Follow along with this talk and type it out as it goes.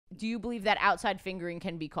do you believe that outside fingering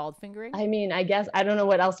can be called fingering? I mean, I guess I don't know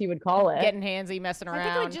what else you would call it. Getting handsy, messing around. I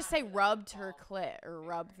think I would just say rubbed her clit or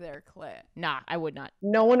rubbed their clit. Nah, I would not.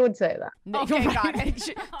 No one would say that. Okay, got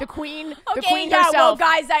it. The queen, Okay, the queen yeah, herself. well,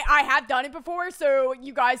 guys, I have done it before, so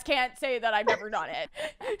you guys can't say that I've never done it.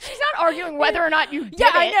 She's not arguing whether or not you did Yeah,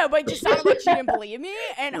 it. I know, but it just sounded like she didn't believe me,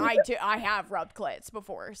 and I have rubbed clits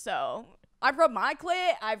before, so I've rubbed my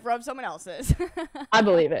clit, I've rubbed someone else's. I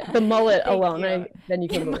believe it. The mullet alone, you. then you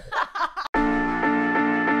can believe it.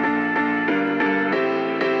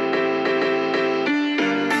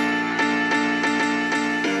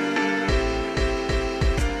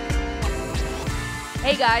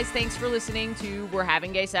 Hey guys, thanks for listening to We're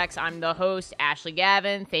Having Gay Sex. I'm the host, Ashley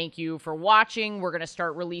Gavin. Thank you for watching. We're going to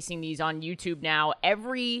start releasing these on YouTube now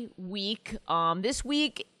every week. This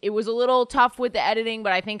week, it was a little tough with the editing,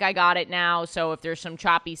 but I think I got it now. So if there's some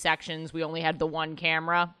choppy sections, we only had the one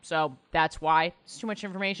camera. So that's why. It's too much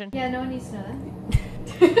information. Yeah, no one needs to know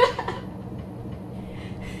that.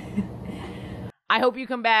 I hope you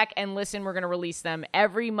come back and listen. We're going to release them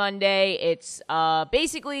every Monday. It's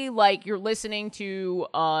basically like you're listening to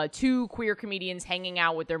two queer comedians hanging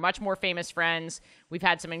out with their much more famous friends. We've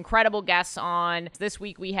had some incredible guests on. This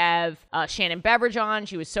week we have Shannon Beveridge on.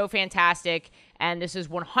 She was so fantastic. And this is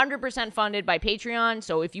 100% funded by Patreon.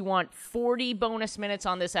 So if you want 40 bonus minutes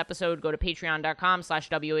on this episode, go to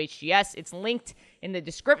patreon.com/WHGS. It's linked in the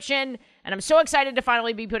description. And I'm so excited to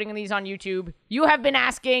finally be putting these on YouTube. You have been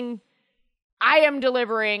asking. I am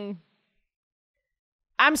delivering.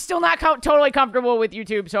 I'm still not totally comfortable with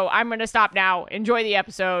YouTube, so I'm going to stop now. Enjoy the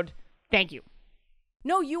episode. Thank you.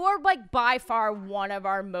 No, you are like by far one of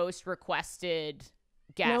our most requested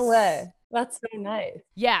guests. No way. That's so nice.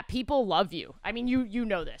 Yeah, people love you. I mean, you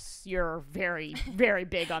know this. You're very, very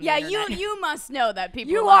big on the Yeah, internet. you must know that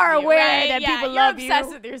people You love are you, aware right? that Yeah, people you're love you. obsessed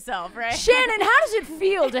with yourself, right? Shannon, how does it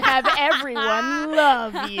feel to have everyone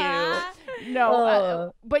love you?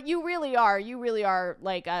 No, but you really are. You really are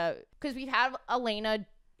like, because we've had Elena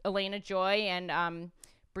Joy and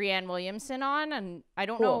Brianne Williamson on, and I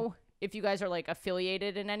don't know if you guys are like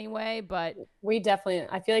affiliated in any way, but We definitely,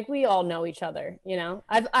 I feel like we all know each other, you know?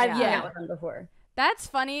 I've hung out with them before. That's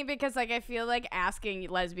funny because like I feel like asking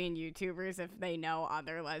lesbian YouTubers if they know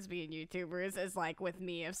other lesbian YouTubers is like with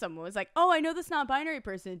me if someone was like, "Oh, I know this non-binary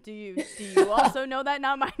person. Do you also know that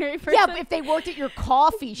non-binary person?" yeah, but if they worked at your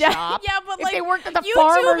coffee shop, yeah, but if like they worked at the YouTube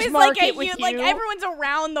farmer's is market like with you, like everyone's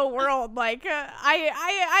around the world. Like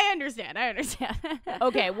I understand.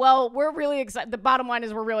 Okay, well, we're really excited. The bottom line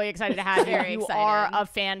is we're really excited to have you. Very You excited. are a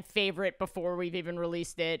fan favorite before we've even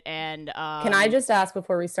released it, and Can I just ask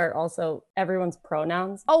before we start also everyone's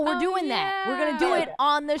pronouns? Oh, we're doing that. We're gonna do it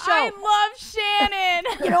on the show. I love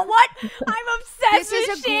Shannon. You know what? I'm obsessed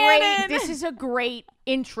with Shannon. This is a great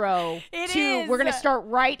intro. It to, is. We're gonna start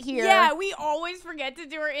right here. Yeah, we always forget to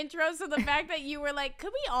do our intro. So the fact that you were like,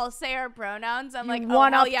 "Could we all say our pronouns?" I'm like, "Oh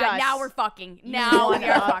hell yeah!" us. Now we're fucking. Now we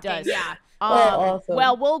are fucking. us. Yeah. Awesome.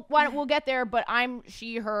 Well, we'll get there, but I'm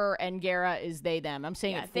she, her, and Gara is they, them. I'm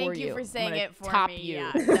saying Yeah, it for thank you for saying it for top me. you.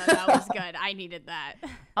 Yeah, no, that was good. I needed that.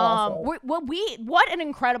 Awesome. What an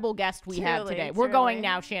incredible guest we have Truly, today. We're truly. going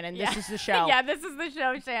now, Shannon. This is the show. Yeah, this is the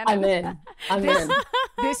show, Shannon. I'm in. I'm in.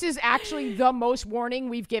 This is actually the most warning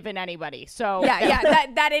we've given anybody. So Yeah,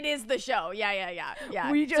 that it is the show. Yeah.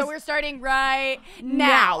 So we're starting right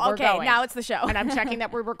now. We're Okay, going. now it's the show. And I'm checking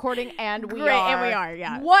that we're recording, and we Great, are. and we are,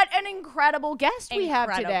 yeah. What an incredible guest we have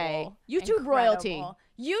today. Incredible. YouTube royalty. Incredible.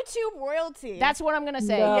 YouTube royalty. That's what I'm gonna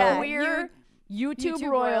say. No. Yeah, Queer YouTube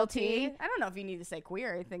royalty. I don't know if you need to say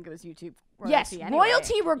queer. I think it was YouTube royalty. Yes, anyway.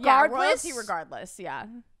 royalty regardless. Yeah, royalty regardless. Yeah.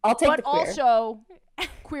 I'll take But the queer. also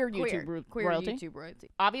queer YouTube Queer royalty. YouTube royalty.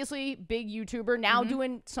 Obviously, big YouTuber now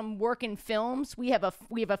doing some work in films. We have a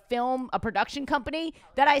production company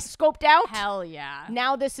that I scoped out. Hell yeah.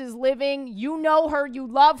 Now this is living. You know her. You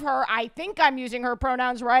love her. I think I'm using her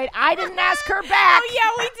pronouns right. I didn't ask her back. Oh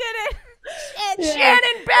yeah, we did it.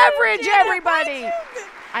 Shannon Beveridge, everybody.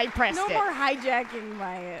 I pressed No it. more hijacking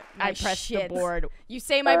my I pressed shit. the board. You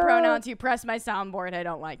say my pronouns, you press my soundboard. I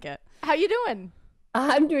don't like it. How you doing?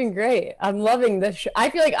 I'm doing great. I'm loving this show. I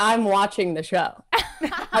feel like I'm watching the show.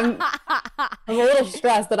 I'm a little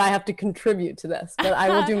stressed that I have to contribute to this, but I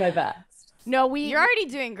will do my best. No, You're already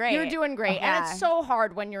doing great. You're doing great, and Yeah. it's so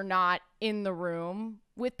hard when you're not in the room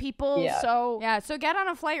with people. Yeah. So Yeah, so get on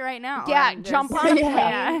a flight right now. Yeah, and jump just- on a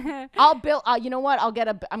Yeah. plane. I'll build. You know what?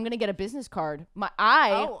 I'm gonna get a business card.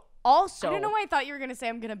 Also, I don't know why I thought you were gonna say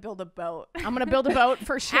I'm gonna build a boat. I'm gonna build a boat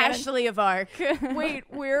for Shannon. Ashley of Arc. Wait,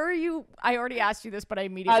 where are you? I already asked you this, but I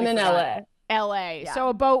immediately I'm in forgot. LA. LA. Yeah. So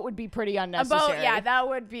a boat would be pretty A unnecessary. boat, yeah, that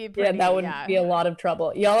would be pretty. Yeah, that would be a lot of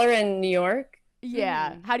trouble. Y'all are in New York?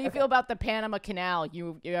 Yeah. How do you feel about the Panama Canal?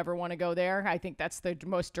 You ever want to go there? I think that's the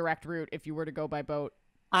most direct route if you were to go by boat.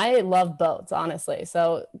 I love boats, honestly.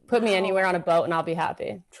 So put me anywhere on a boat and I'll be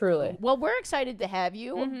happy. Truly. Well, we're excited to have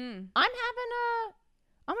you. I'm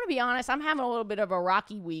going to be honest, I'm having a little bit of a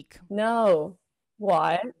rocky week. No.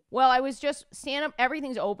 Why? Well, I was just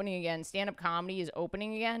everything's opening again. Stand-up comedy is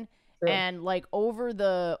opening again. True. And like over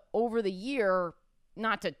the year,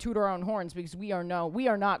 not to toot our own horns because we are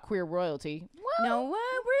not queer royalty. No, we're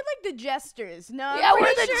like the jesters. No, Yeah, we're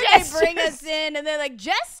the jesters. They bring us in and they're like,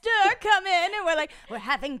 Jester, come in. And we're like, we're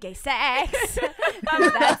having gay sex.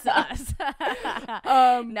 That's us.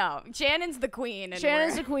 No, Shannon's the queen. And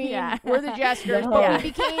Shannon's the queen. Yeah. We're the jesters. No. But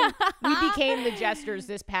we became the jesters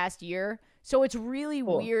this past year. So it's really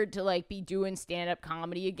weird to like be doing stand-up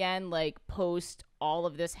comedy again, like post all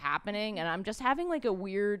of this happening. And I'm just having like a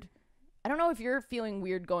weird, I don't know if you're feeling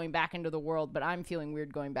weird going back into the world, but I'm feeling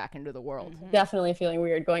weird going back into the world. Definitely feeling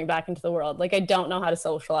weird going back into the world. Like I don't know how to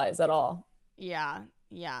socialize at all. Yeah.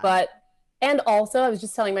 But, and also I was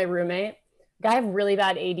just telling my roommate, I have really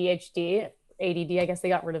bad ADD, I guess they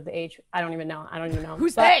got rid of the H. I don't even know.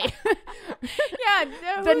 Who's they? Yeah.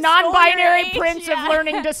 The non-binary prince of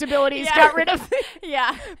learning disabilities got rid of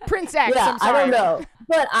Prince X. Yeah, I'm sorry. I don't know.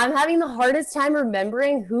 But I'm having the hardest time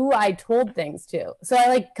remembering who I told things to. So I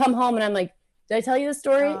like come home and I'm like, did I tell you the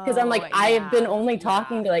story? Because I'm like, I have been only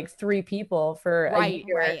talking to like 3 people for a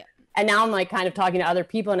year. Right. And now I'm like kind of talking to other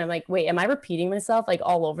people and I'm like, wait, am I repeating myself like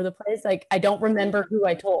all over the place? Like I don't remember who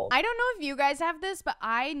I told. I don't know if you guys have this, but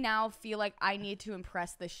I now feel like I need to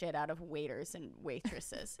impress the shit out of waiters and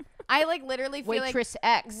waitresses. I like literally feel Waitress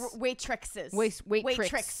like X. Waitresses.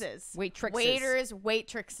 Waitresses. Waiters,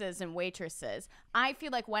 waitresses, and waitresses. I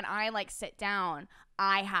feel like when I like sit down,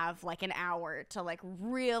 I have like an hour to like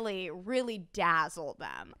really, really dazzle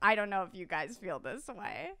them. I don't know if you guys feel this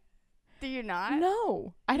way. Do you not?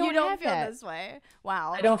 No, I don't. You don't have feel that. this way.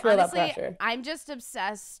 Wow. I don't feel Honestly, that pressure. I'm just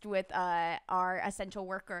obsessed with our essential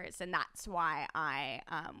workers, and that's why I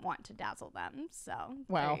want to dazzle them. So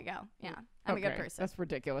Wow. there you go. Yeah, I'm a good person. That's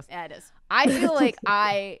ridiculous. Yeah, it is. I feel like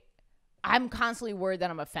I'm constantly worried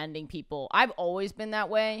that I'm offending people. I've always been that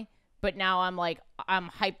way, but now I'm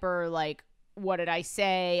hyper like, what did I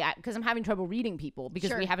say? Because I'm having trouble reading people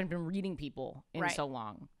because we haven't been reading people in so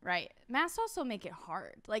long. Right. Masks also make it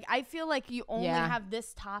hard. Like I feel like you only have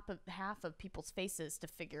this half of people's faces to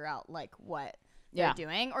figure out like what they're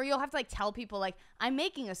doing, or you'll have to like tell people like I'm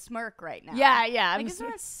making a smirk right now. Yeah. Like isn't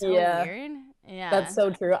that so weird? Yeah. That's so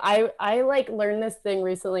true. I like learned this thing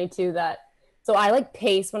recently too that so I like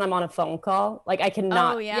pace when I'm on a phone call. Like I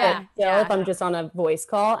cannot sit still if I'm just on a voice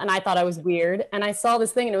call. And I thought I was weird. And I saw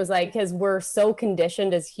this thing and it was like, because we're so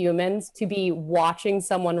conditioned as humans to be watching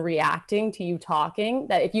someone reacting to you talking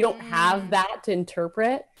that if you don't have that to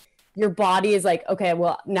interpret, your body is like, okay,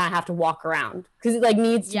 well, now I have to walk around because it like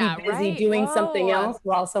needs to be busy doing something else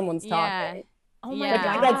while someone's talking. Oh my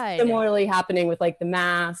God. That's similarly happening with like the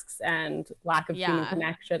masks and lack of human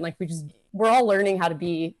connection. Like we're all learning how to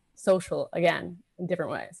be social again in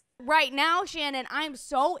different ways. Right now, Shannon, I'm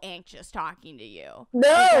so anxious talking to you.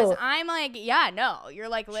 No, because I'm like, you're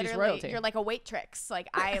like literally, you're like a waitress. Like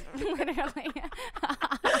I am literally.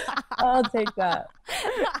 I'll take that.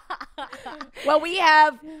 Well, we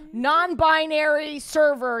have non-binary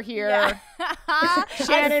server here.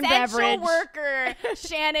 Shannon Beveridge. Essential worker,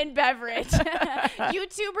 Shannon Beveridge.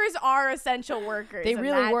 YouTubers are essential workers. They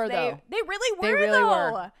really were, though. They really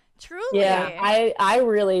were. Truly. Yeah, I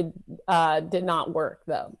really did not work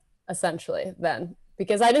though, essentially then,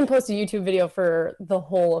 because I didn't post a YouTube video for the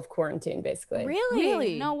whole of quarantine, basically.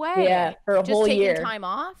 Really? No way. Yeah, for a whole year. Just taking time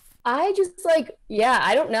off? I just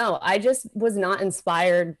I don't know. I just was not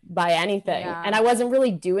inspired by anything and I wasn't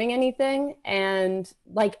really doing anything. And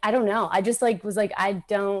like, I don't know. I just was like, I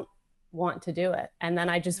don't want to do it. And then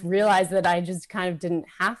I just realized that I just kind of didn't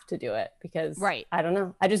have to do it because I don't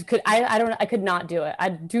know. I just could, I could not do it. I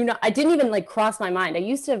didn't even like cross my mind. I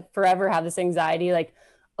used to forever have this anxiety, like,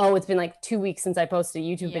 oh, it's been like 2 weeks since I posted a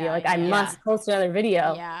YouTube video. Like I must post another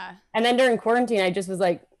video. Yeah. And then during quarantine, I just was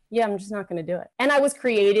like, yeah, I'm just not going to do it. And I was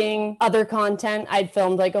creating other content. I'd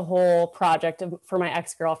filmed like a whole project for my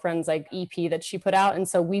ex-girlfriend's like EP that she put out. And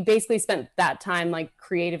so we basically spent that time like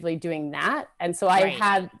creatively doing that. And so I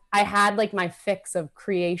had like my fix of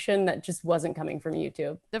creation that just wasn't coming from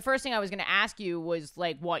YouTube. The first thing I was going to ask you was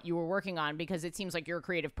like what you were working on, because it seems like you're a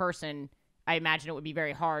creative person. I imagine it would be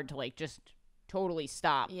very hard to like just totally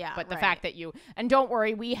stop. Yeah. But the fact that and don't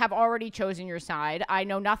worry, we have already chosen your side. I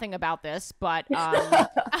know nothing about this, but I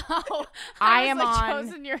am on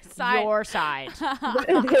chosen your side. Your side.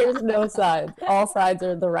 There's no sides. All sides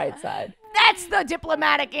are the right side. That's the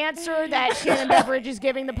diplomatic answer that Shannon Beveridge is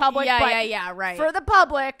giving the public. Yeah, right. For the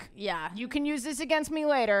public, yeah, you can use this against me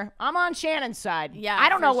later. I'm on Shannon's side. Yeah, I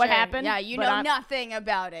don't know what sure. happened. Yeah, you know nothing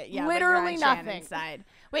about it. Yeah, literally but you're on nothing. Shannon's side.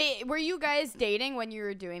 Wait, were you guys dating when you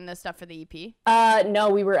were doing this stuff for the EP? No,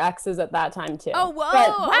 we were exes at that time too. Oh, whoa.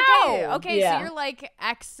 Wow. Okay, Yeah. so you're like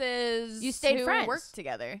exes You stayed who friends. worked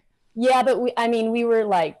together. Yeah, but we were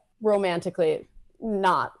like romantically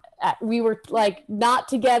not. We were like not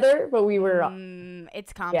together, but we were.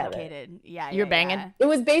 It's complicated. Yeah, You're banging? It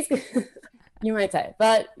was basically. You might say,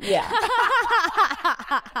 but yeah.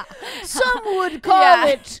 Some would call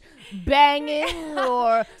it banging,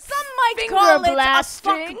 or some might finger call it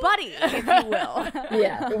blasting. a fuck buddy, if you will.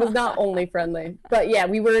 Yeah, it was not only friendly, but yeah,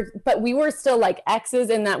 we were still like exes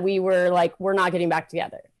in that we were like, we're not getting back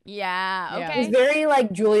together. Yeah. Yeah. Okay. It was very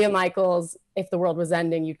like Julia Michaels, if the world was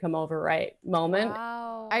ending, you'd come over, right? Moment.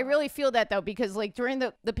 Wow. I really feel that though, because like during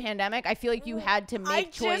the pandemic, I feel like you had to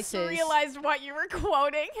make choices. I just realized what you were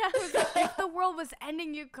quoting. I was like, if the world was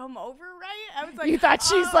ending, you'd come over, right? I was like, You thought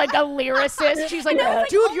she's like a lyricist. She's like, Yeah.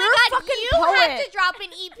 dude, oh you're my a God, fucking you poet. had to drop an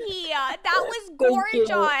EP. That was Thank you.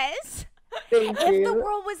 gorgeous. Thank If the you.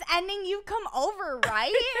 world was ending, you'd come over,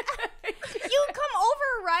 right? You'd come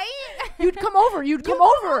over, right? You'd come over. You'd come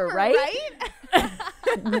over, right?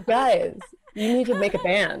 You guys, you need to make a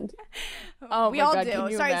band. Oh, We my all God, do. can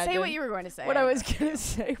you Sorry, say imagine? what you were going to say. What I was gonna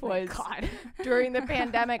say was, God. during the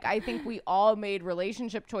pandemic, I think we all made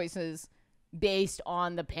relationship choices based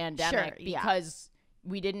on the pandemic, Sure, yeah. because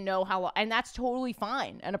we didn't know how long, and that's totally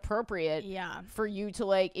fine and appropriate. Yeah. For you to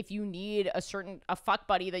like, if you need a fuck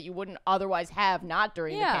buddy that you wouldn't otherwise have, not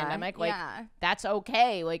during the pandemic, like that's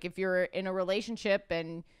okay. Like if you're in a relationship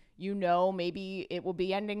and you know maybe it will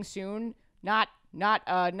be ending soon, not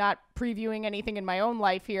previewing anything in my own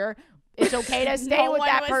life here. It's okay to stay No with one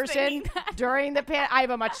that was person thinking that. during the I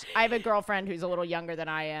have a girlfriend who's a little younger than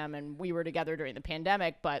I am, and we were together during the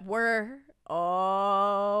pandemic, but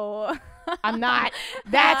I'm not.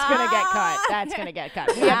 That's gonna get cut. That's gonna get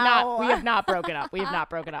cut. We have not broken up. We have not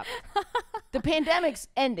broken up. The pandemic's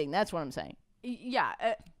ending. That's what I'm saying. Yeah.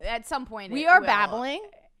 At some point, We it are will.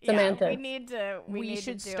 Semantics. Yeah, we need to. We need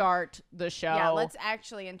should to start the show. Yeah, let's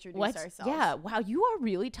actually introduce ourselves. Yeah. Wow, you are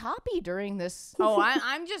really toppy during this. Oh,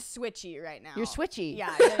 I'm just switchy right now. You're switchy.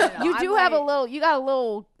 Yeah. No. You I'm do have like- you got a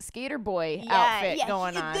little skater boy outfit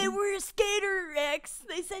going on. They were a skater, Rex.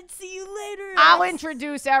 They said, "See you later." I'll Rex."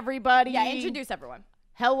 introduce everybody. Yeah, introduce everyone.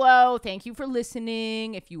 Hello, thank you for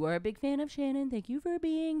listening. If you are a big fan of Shannon, thank you for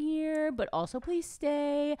being here, but also please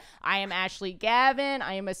stay. I am Ashley Gavin.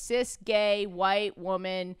 I am a cis gay white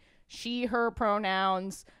woman. She, her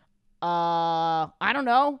pronouns. I don't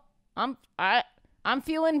know. I'm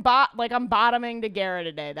feeling like I'm bottoming to Gara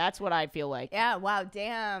today. That's what I feel like. Yeah. Wow.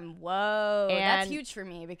 Damn. Whoa. That's And- huge for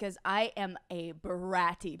me because I am a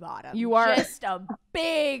bratty bottom. You are- just a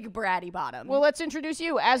big bratty bottom. Well, let's introduce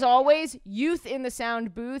you. As always, youth in the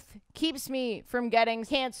sound booth keeps me from getting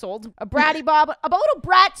canceled. A bratty bob, a little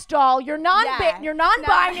Bratz doll. You're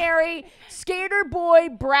non-binary skater boy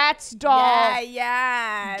Bratz doll.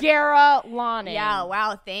 Yeah. Gara Lonnie. Yeah,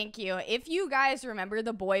 wow, thank you. If you guys remember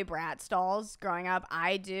the boy Bratz dolls growing up,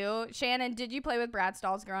 I do. Shannon, did you play with Bratz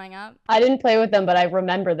dolls growing up? I didn't play with them, but I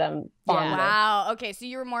remember them fondly. Wow. Okay, so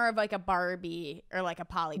you were more of like a Barbie or like a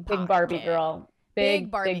Polly Pocket. Big Barbie girl.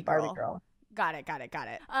 Big Barbie girl. Got it.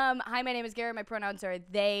 Hi, my name is Gara. My pronouns are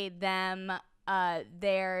they, them,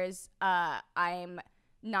 theirs. I'm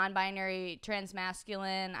non-binary,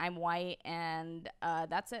 transmasculine. I'm white, and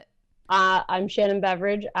that's it. I'm Shannon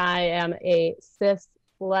Beveridge. I am a cis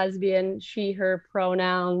lesbian, she, her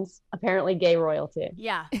pronouns, apparently gay royalty.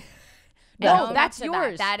 Yeah. No, And that's to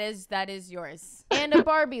yours. That is yours. And a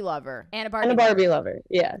Barbie lover. And a Barbie. And a Barbie lover,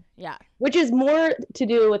 yeah. Yeah. Which is more to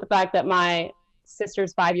do with the fact that my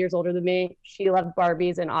sister's 5 years older than me. She loved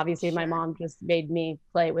Barbies, and obviously my Sure. mom just made me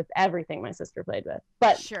play with everything my sister played with.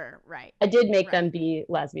 But Sure. Right. I did make Right. them be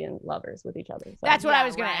lesbian lovers with each other. So. That's what Yeah, I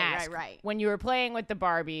was going to right, ask. right. When you were playing with the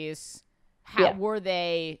Barbies, Yeah. were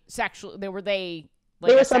they sexual? Were they like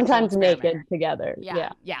they a were sexual sometimes experiment? naked together. Yeah.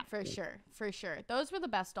 Yeah. For sure. Those were the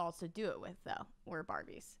best dolls to do it with, though, were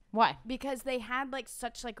Barbies. Why? Because they had like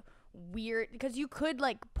such like weird, because you could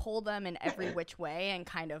like pull them in every which way and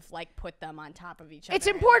kind of like put them on top of each other. It's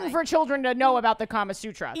important for children to know about the Kama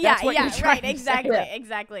Sutra. That's what you're trying to say.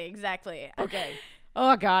 Exactly. Okay.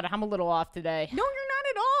 Oh, God, I'm a little off today. No, you're not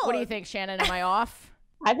at all. What do you think, Shannon? Am I off?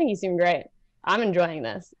 I think you seem great. I'm enjoying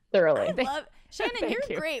this thoroughly. Shannon, Thank you're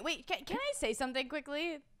you. great. Wait, can I say something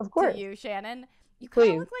quickly? Of course. To you, Shannon. You kind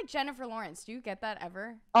of Please. look like Jennifer Lawrence. Do you get that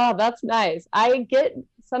ever? Oh, that's nice.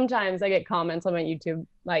 Sometimes I get comments on my YouTube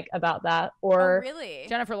like about that, or Really?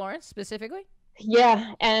 Jennifer Lawrence specifically?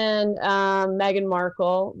 yeah, and Meghan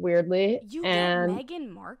Markle, weirdly, You and get Meghan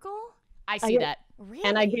Markle? I see that. Really?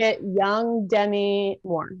 and I get young Demi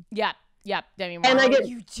Moore, Yep. Demi Moore. and I get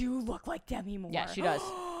You do look like Demi Moore. Yeah, she does.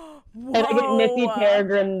 Whoa. and I get Missy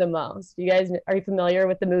Peregrine the most. Are you familiar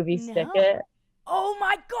with the movie Stick No. It? Oh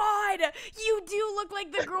my God! You do look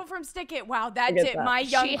like the girl from Stick It. Wow, that's get it. that. My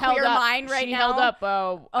young She held queer up. mind right She now. held up.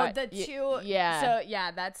 The two. Yeah. So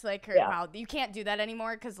yeah, that's like her. Yeah. Wow, you can't do that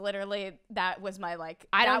anymore because literally that was my like.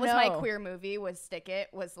 I that don't was my know. queer movie. Was Stick It.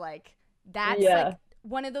 Was like that's Yeah. like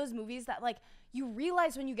one of those movies that like you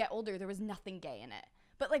realize when you get older there was nothing gay in it.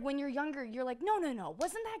 But like when you're younger, you're like, no,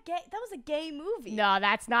 wasn't that gay? That was a gay movie. No,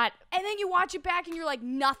 that's not. And then you watch it back and you're like,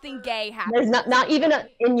 nothing gay happened. There's not even an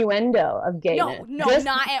innuendo of gayness. No,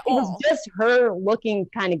 not at It was all. just her looking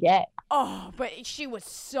kind of gay. Oh, but she was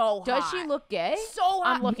so hot. Does she look gay? So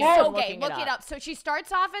hot. I'm looking. So I'm gay. looking Look it up. So she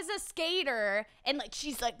starts off as a skater and like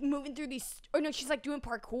she's like moving through these. Or no, she's like doing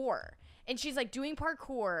parkour. And she's like doing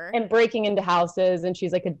parkour. And breaking into houses, and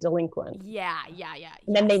she's like a delinquent. Yeah.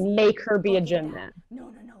 And then they make her be a Look at gymnast. that.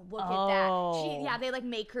 No. Look at that. Oh. They like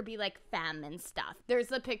make her be like femme and stuff.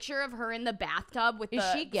 There's a picture of her in the bathtub with Is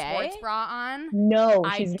the she gay? sports bra on. No,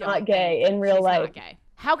 I she's don't not gay think in real she's life. Not gay.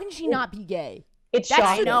 How can she not be gay? It's That's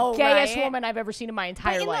shocking. the know, gayest right? woman I've ever seen in my But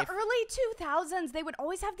entire in life. the early 2000s, they would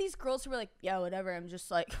always have these girls who were like, yeah, whatever. I'm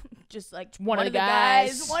just like One of the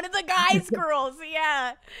guys. One of the guys girls.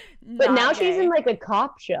 Yeah. But Not now she's gay. in like a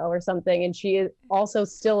cop show or something, and she also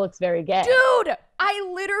still looks very gay. Dude,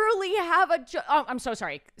 I literally have oh, I'm so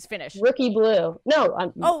sorry. Finish. Rookie Blue.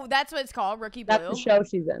 No, Oh, that's what it's called, Rookie Blue. that's the show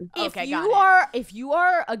she's in. Okay, If you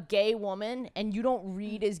are a gay woman and you don't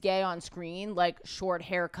read as gay on screen, like short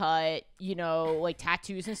haircut, like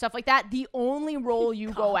tattoos and stuff like that, the only role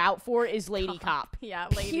you go out for is Lady Cop. Yeah,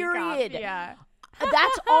 Lady Period. Cop. Yeah.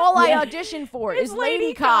 That's all I audition for is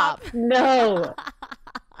Lady Cop. No.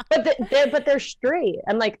 But they're straight.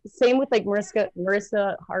 And like same with like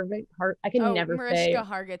Marissa Harvey. I can never say. Mariska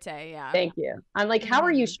Hargitay, yeah. Thank you. I'm like, how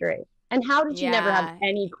are you straight? And how did you never have Yeah.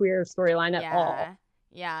 any queer storyline at all?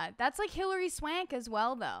 Yeah, that's like Hilary Swank as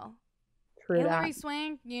well, though. True Hilary that.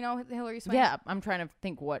 Swank, you know Hilary Swank? Yeah, I'm trying to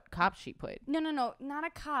think what cop she played. No, not a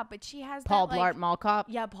cop, but she has Paul that, Blart like, Mall Cop.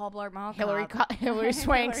 Yeah, Paul Blart Mall Hillary Cop. Hillary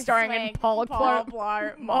Swank Hillary starring in Swank, Paul Blart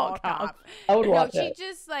Blart Mall Mall Cop. Cop. I would No, watch she it.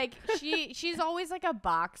 just like she's always like a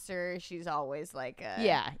boxer. She's always like a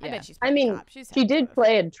Yeah. I bet she's. I mean, a cop. She's she had did both.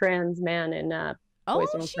 play a trans man in Oh, Boys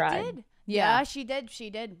Don't she Cry. did. Yeah. Yeah, she did. She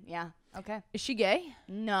did. Yeah. Okay. Is she gay?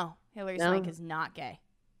 No, Hilary No. Swank is not gay.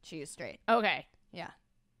 She is straight. Okay. Yeah.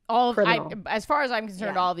 As far as I'm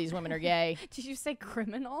concerned, Yeah. all of these women are gay. Did you say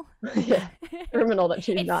criminal? Yeah, criminal that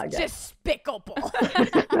she's It's not gay. despicable.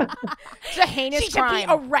 It's a heinous she crime.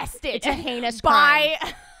 should be arrested. It's a heinous by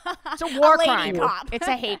It's a war lady crime. cop. It's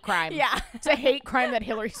a hate crime. Yeah. It's a hate crime that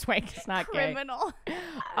Hillary Swank is not gay. criminal.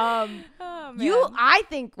 Oh, man. I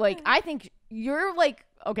think you're like,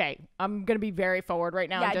 okay, I'm going to be very forward right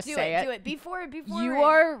now Yeah, and just do say it. Do it before. You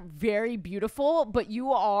are very beautiful, but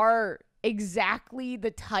you are exactly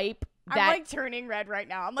the type that I'm like turning red right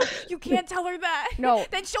now. I'm like, you can't tell her that. No.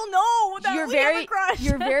 Then she'll know that you're we have very a crush.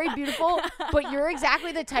 you're very beautiful, but you're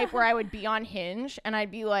exactly the type where I would be on Hinge and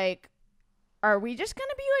I'd be like, are we just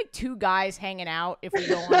gonna be like two guys hanging out if we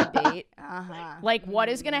go on a date? Uh-huh. Like, what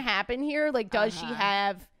is gonna happen here? Like, does she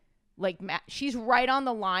have like she's right on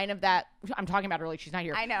the line of that? I'm talking about her like she's not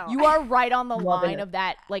here. I know. You are right on the Loving line it. of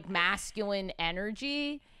that like masculine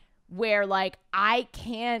energy where like I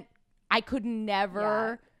could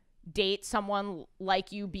never date someone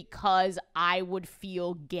like you because I would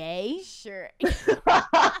feel gay. Sure.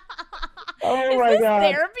 Oh Is my this god.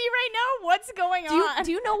 therapy right now? What's going on?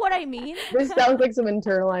 Do you know what I mean? This sounds like some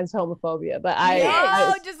internalized homophobia, but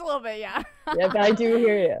Oh, just a little bit, yeah. yeah, but I do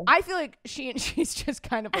hear you. I feel like she's just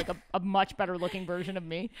kind of like a much better looking version of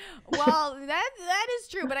me. Well, that is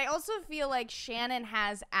true, but I also feel like Shannon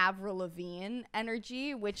has Avril Lavigne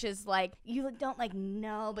energy, which is like you don't like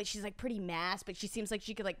know, but she's like pretty mass, but she seems like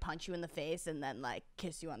she could like punch you in the face and then like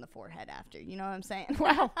kiss you on the forehead after. You know what I'm saying?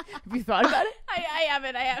 Wow. Have you thought about it? I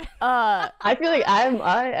haven't. I feel like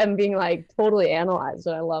I am being like totally analyzed,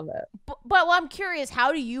 and I love it. But well, I'm curious,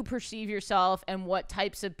 how do you perceive yourself and what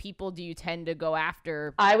types of people do you tend to go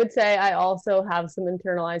after? I would say I also have some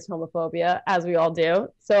internalized homophobia, as we all do.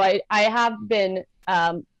 So I have been,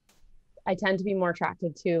 I tend to be more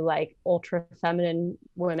attracted to like ultra feminine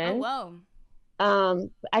women. Oh, whoa.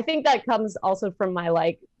 I think that comes also from my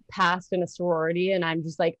like past in a sorority, and I'm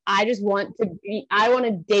just like, I want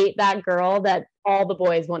to date that girl that all the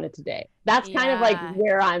boys wanted to date. That's kind of like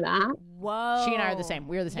where I'm at. Whoa. She and I are the same.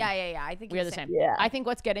 We're the same. Yeah. I think we're the same. Yeah. I think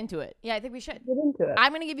let's get into it. Yeah, I think we should. Get into it.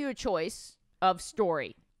 I'm going to give you a choice of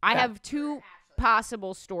story. I have two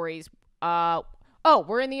possible stories.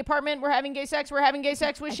 We're in the apartment. We're having gay sex. We're having gay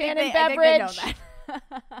sex with Shannon Beveridge. I think they know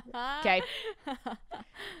that. Okay.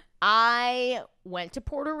 I went to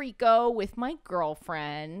Puerto Rico with my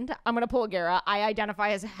girlfriend. I'm going to pull a Gara. I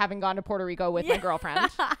identify as having gone to Puerto Rico with my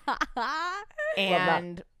girlfriend.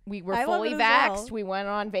 And we were fully vaxxed. Well. We went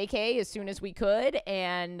on vacay as soon as we could.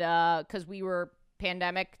 And because we were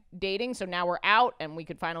pandemic dating, so now we're out and we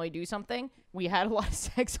could finally do something. We had a lot of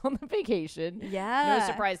sex on the vacation. Yeah. No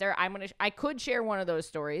surprise there. I could share one of those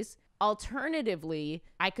stories. Alternatively,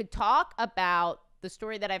 I could talk about the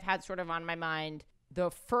story that I've had sort of on my mind,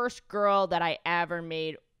 the first girl that I ever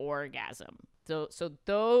made orgasm. So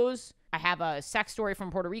those, I have a sex story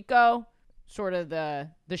from Puerto Rico, sort of the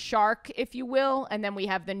shark, if you will. And then we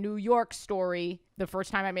have the New York story, the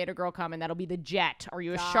first time I made a girl come, and that'll be the jet. Are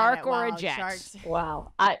you a shark or a jet? Sharks.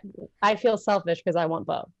 Wow. I feel selfish because I want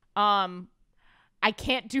both. I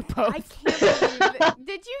can't do both. I can't believe it.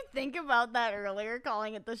 Did you think about that earlier,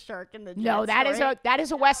 calling it the shark and the jet? No, that story?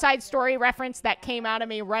 is a West Side Story reference that came out of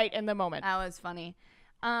me right in the moment. That was funny.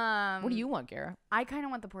 What do you want, Gara? I kind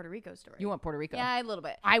of want the Puerto Rico story. You want Puerto Rico? Yeah, a little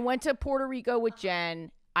bit. I went to Puerto Rico with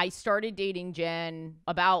Jen. I started dating Jen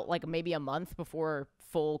about like maybe a month before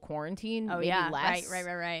full quarantine. Oh, maybe yeah. less.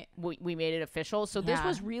 Right. We made it official. So this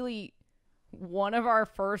was really one of our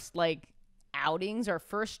first like outings, our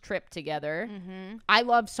first trip together. Mm-hmm. I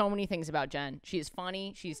love so many things about Jen. She is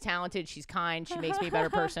funny, she's talented, she's kind, she makes me a better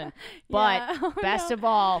person. But best of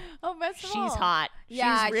all, she's hot.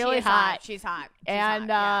 Yeah, she's really hot. She's hot.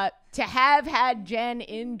 To have had Jen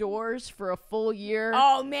indoors for a full year.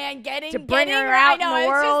 Oh man, to bring her out in the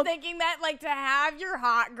world. I was just thinking that like to have your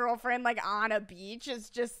hot girlfriend like on a beach is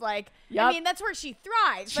just like, I mean, that's where she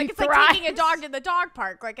thrives. Like it's like taking a dog to the dog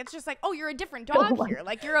park. Like it's just like, oh, you're a different dog here.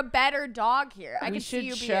 Like you're a better dog here. I can see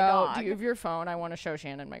you be a dog. Do you have your phone? I want to show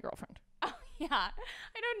Shannon my girlfriend. Yeah,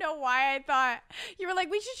 I don't know why I thought you were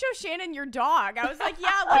like, we should show Shannon your dog. I was like,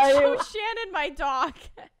 yeah, let's show Shannon my dog.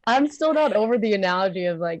 I'm still not over the analogy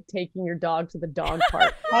of like taking your dog to the dog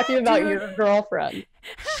park. Talking about your girlfriend.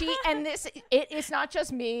 It's not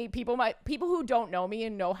just me. People who don't know me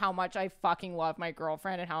and know how much I fucking love my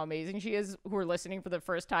girlfriend and how amazing she is, who are listening for the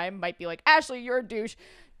first time, might be like, Ashley, you're a douche.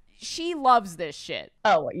 She loves this shit.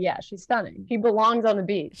 Oh, yeah, she's stunning. She belongs on the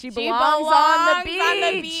beach. She belongs on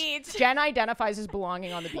the beach. Jen identifies as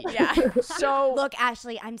belonging on the beach. Yeah. So look,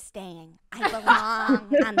 Ashley, I'm staying. I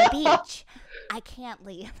belong on the beach. I can't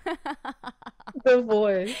leave. The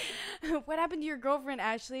voice. What happened to your girlfriend,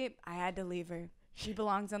 Ashley? I had to leave her. She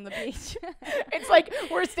belongs on the beach. It's like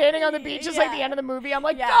we're standing on the beach. It's like the end of the movie. I'm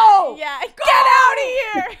like, go! Yeah. Go! Get out of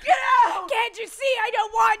here! Get out! Can't you see I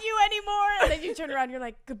don't want you anymore? And then you turn around, you're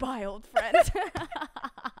like, goodbye, old friend.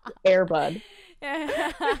 Airbud.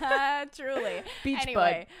 Truly. Beach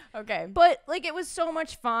anyway, bud. Okay. But like it was so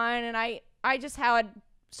much fun, and I just had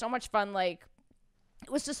so much fun. Like it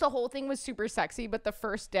was just, the whole thing was super sexy, but the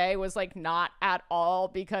first day was like not at all,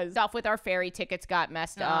 because stuff with our ferry tickets got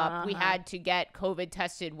messed up. We had to get COVID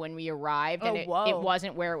tested when we arrived, and it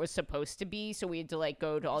wasn't where it was supposed to be, so we had to like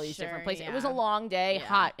go to all these different places. It was a long day,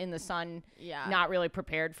 hot in the sun, not really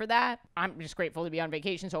prepared for that. I'm just grateful to be on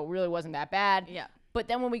vacation, so it really wasn't that bad. Yeah. But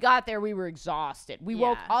then when we got there, we were exhausted. We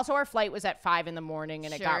woke. Also, our flight was at 5 a.m. and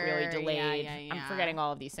it got really delayed. I'm forgetting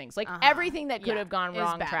all of these things. Like everything that could have gone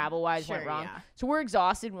wrong travel-wise went wrong. So we're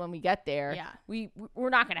exhausted when we get there. Yeah. We're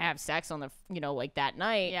not gonna have sex on the like that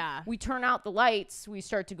night. Yeah. We turn out the lights. We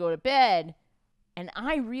start to go to bed, and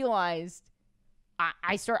I realized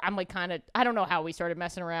I'm like kind of, I don't know how we started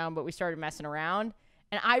messing around, but we started messing around,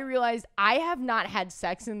 and I realized I have not had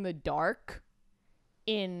sex in the dark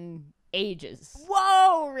in ages.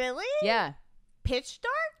 Whoa, really? Yeah. Pitch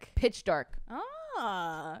dark? Pitch dark.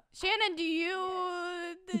 Oh. Shannon, do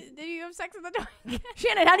you have sex in the dark?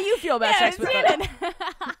 Shannon, how do you feel about sex with Shannon?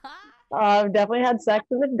 I've definitely had sex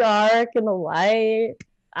in the dark, in the light.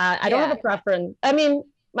 I don't have a preference. I mean,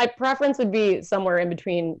 my preference would be somewhere in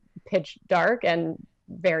between pitch dark and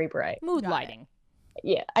very bright. Mood lighting.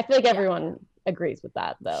 Yeah. I feel like everyone agrees with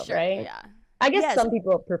that though, right? Yeah. I guess some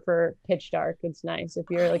people prefer pitch dark. It's nice if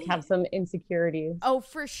you're like have some insecurities. Oh,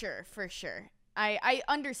 for sure. I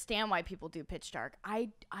understand why people do pitch dark.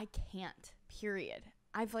 I can't. Period.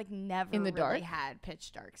 I've like never in the really dark? had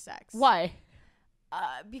pitch dark sex. Why?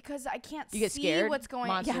 Because I can't You get see scared? what's going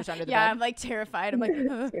on. Monsters under the yeah, bed? I'm like terrified. I'm like,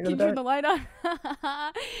 can you turn the light on?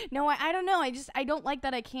 No, I don't know. I don't like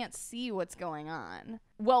that I can't see what's going on.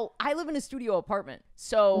 Well, I live in a studio apartment,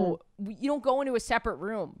 so you don't go into a separate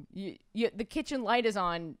room. The kitchen light is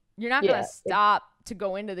on. You're not going to stop to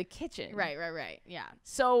go into the kitchen. Right. Yeah.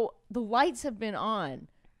 So the lights have been on.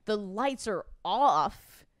 The lights are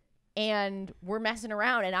off, and we're messing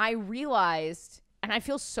around. And I realized, and I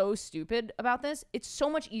feel so stupid about this, it's so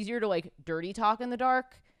much easier to, like, dirty talk in the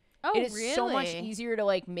dark. Oh, it is really? so much easier to,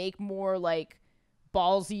 like, make more, like,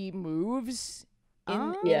 ballsy moves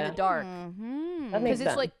in the dark. That makes Because it's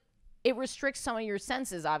sense. like, it restricts some of your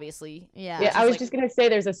senses, obviously. Yeah. I was just going to say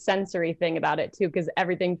there's a sensory thing about it too, because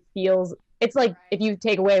everything feels, it's like if you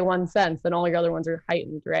take away one sense, then all your other ones are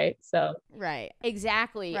heightened, right? So. Right.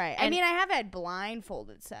 Exactly. Right. I mean, I have had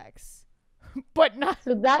blindfolded sex. But not.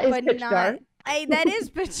 So that is But pitch not, dark. that is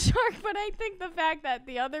pitch dark, but I think the fact that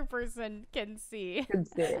the other person can see.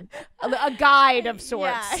 A guide of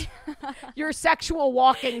sorts. Yeah. Your sexual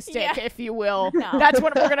walking stick, Yeah. if you will. No. That's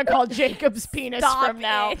what we're going to call Jacob's penis Stop from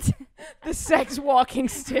now. it. The sex walking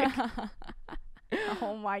stick.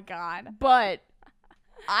 Oh my God. But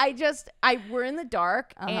we're in the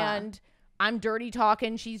dark and I'm dirty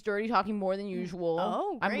talking. She's dirty talking more than usual.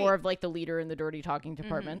 Oh, I'm great. more of like the leader in the dirty talking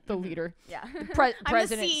department. The leader. Yeah. President, I'm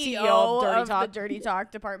the CEO of Dirty of Talk. the Dirty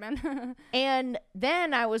Talk department. And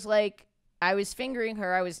then I was like, I was fingering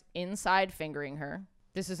her. I was inside fingering her.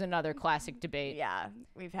 This is another classic debate. Yeah,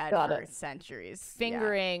 we've had Got for it. centuries.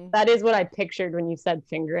 Fingering. That is what I pictured when you said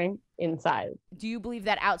fingering inside. Do you believe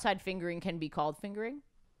that outside fingering can be called fingering?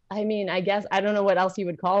 I mean, I guess I don't know what else you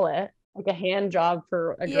would call it. Like a hand job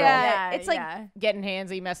for a girl. Yeah, Yeah, it's like yeah. getting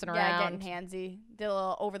handsy, messing Yeah, around. getting handsy. Did a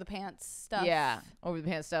little over the pants stuff. Yeah, over the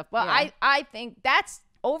pants stuff. But Yeah. I think that's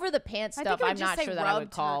over the pants I stuff. think I would I'm just not say sure that I would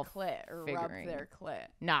rubbed call her clit or fingering. rubbed their clit.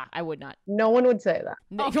 Nah, I would not. No one would say that.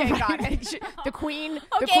 No, Okay, you're got right. it. The queen, the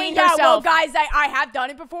Okay, queen yeah, well, herself. guys, I have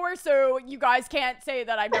done it before, so you guys can't say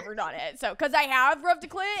that I've never done it. So, because I have rubbed a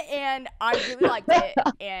clit, and I really liked it,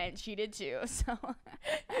 and she did too, so.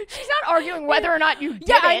 She's not arguing whether or not you did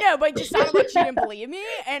Yeah, it. I know, but it just sounded like she didn't believe me,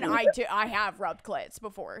 and I have rubbed clits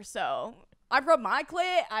before, so. I've rubbed my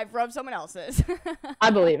clit, I've rubbed someone else's. I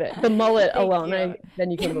believe it. The mullet Thank alone, you.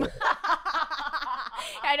 then you can believe it.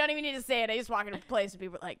 I don't even need to say it. I just walk into a place and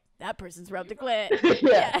people are like, that person's rubbed a clit.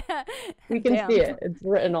 Yeah. Yeah. We can Damn. see it. It's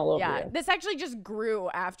written all over Yeah, you. this actually just grew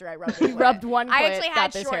after I rubbed it. Rubbed one I clit, actually got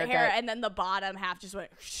had this short hair, haircut. and then the bottom half just went,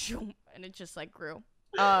 shoom, and it just like grew.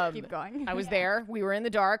 Keep going. I was there. We were in the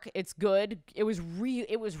dark. It's good. It was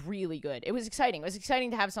really good. It was exciting. It was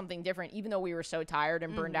exciting to have something different, even though we were so tired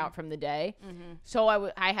and burned out from the day. So I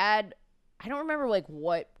don't remember like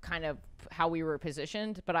what kind of how we were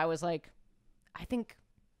positioned, but I was like, I think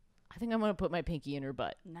I'm gonna put my pinky in her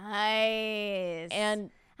butt. Nice. And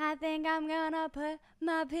I think I'm gonna put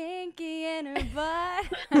my pinky in her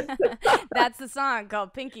butt. That's the song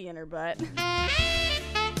called Pinky in Her Butt.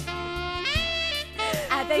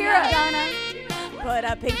 I think I'm gonna put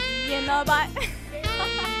a pinky in the butt.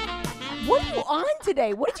 what are you on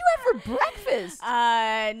today? What did you have for breakfast?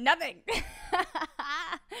 Nothing.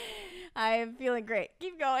 I'm feeling great.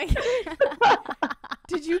 Keep going.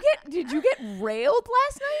 Did you get railed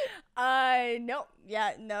last night? No.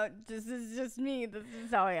 Yeah, no. This is just me. This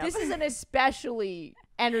is how I am. This is an especially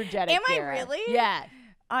energetic. Am I Gara. really? Yeah.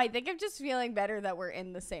 I think I'm just feeling better that we're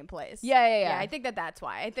in the same place. Yeah. I think that's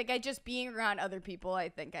why. I think I just being around other people, I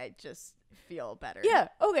think I just feel better. Yeah.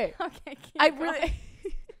 Okay. Okay. I really.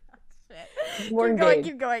 More Keep going. engaged.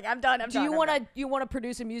 Keep going. I'm done. Do you want to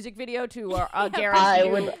produce a music video to Gara's I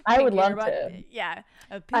new would Pinky in love Her Butt? to. Yeah.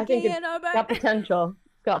 A I pinky think in it's her butt. got potential.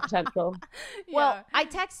 Got potential. Well, Yeah. I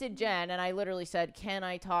texted Jen and I literally said, "Can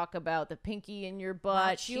I talk about the pinky in your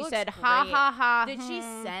butt?" she She looks said, "Ha great. ha ha." Did she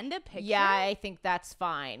send a picture? Yeah, I think that's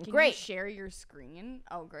fine. Can Great. you share your screen?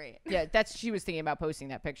 Oh, great. Yeah, she was thinking about posting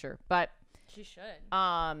that picture, but She should.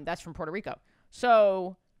 that's from Puerto Rico.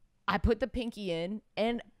 So I put the pinky in,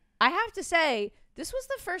 and I have to say, this was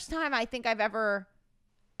the first time I think I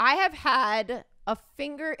have had a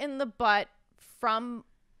finger in the butt from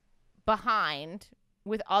behind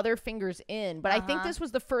with other fingers in, but I think this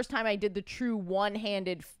was the first time I did the true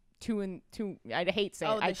one-handed two. I hate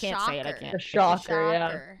saying it. I can't say it. I can't. The shocker,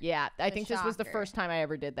 yeah. Yeah, I think this was the shocker. first time I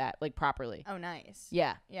ever did that, like properly. Oh, nice.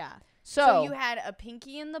 Yeah. Yeah. So, So you had a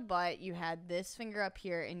pinky in the butt, you had this finger up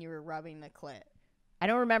here, and you were rubbing the clit. I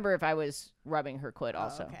don't remember if I was rubbing her clit Oh,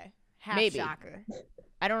 also. okay. Half Maybe. shocker.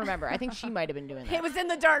 I don't remember. I think she might have been doing that. It was in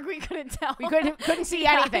the dark. We couldn't tell. We couldn't see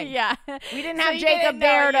Yeah, anything. Yeah. We didn't So have you Jacob didn't know,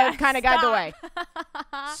 there to yeah. kind of guide the Stop.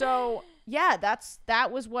 way. So yeah,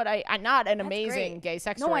 that was what I not an That's amazing great. gay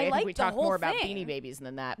sex No, story. I I think liked we the talked whole more about thing. Beanie Babies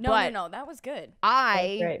than that. No, but no, that was good.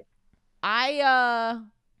 Great. I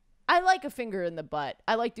like a finger in the butt.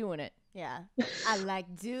 I like doing it. Yeah. I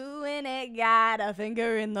like doing it, got a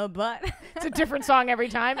finger in the butt. It's a different song every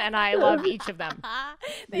time, and I love each of them.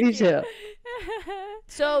 Me too.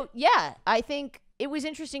 So, yeah, I think it was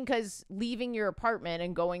interesting because leaving your apartment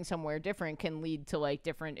and going somewhere different can lead to, like,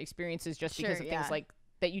 different experiences just because of things, like,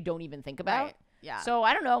 that you don't even think about. Right. Yeah. So,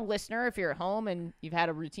 I don't know, listener, if you're at home and you've had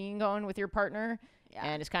a routine going with your partner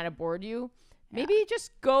and it's kind of bored you, maybe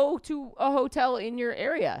just go to a hotel in your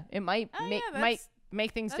area. It might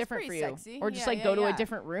make things different for you. Sexy. Or just go to a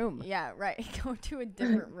different room. Yeah, right. Go to a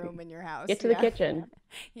different room in your house. Get to the kitchen.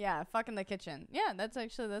 Yeah, fuck in the kitchen. Yeah, that's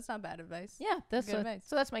not bad advice. Yeah, that's good advice.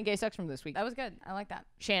 So that's my gay sex from this week. That was good. I like that.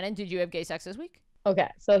 Shannon, did you have gay sex this week? Okay,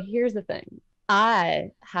 so here's the thing.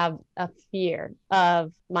 I have a fear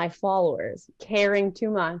of my followers caring too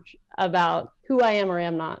much about who I am or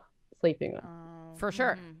am not sleeping with. For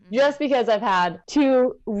sure. Just because I've had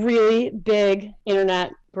 2 really big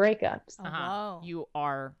internet breakups. Oh, whoa. You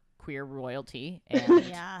are queer royalty, and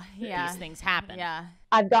these things happen. Yeah.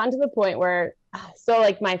 I've gotten to the point where, so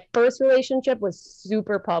like my first relationship was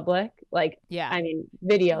super public, like, I mean,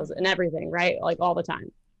 videos and everything, right? Like all the time.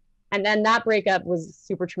 And then that breakup was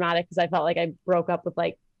super traumatic because I felt like I broke up with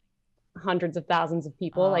like hundreds of thousands of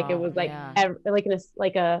people. Like it was like,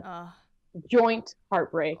 like a joint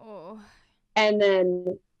heartbreak. Oh. And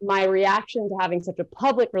then my reaction to having such a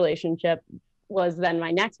public relationship was then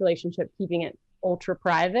my next relationship, keeping it ultra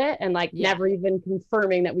private and like never even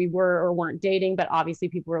confirming that we were or weren't dating. But obviously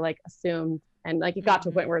people were like assumed. And like it got to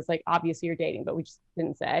a point where it's like, obviously you're dating, but we just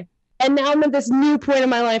didn't say. And now I'm at this new point in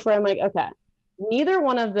my life where I'm like, okay, neither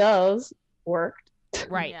one of those worked.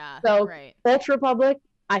 Right. Yeah. So ultra public,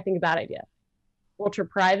 I think a bad idea. Ultra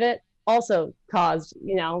private also caused,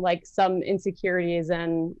 like some insecurities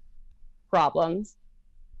and problems.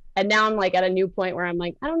 And now I'm like at a new point where I'm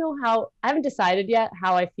like, I haven't decided yet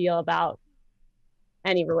how I feel about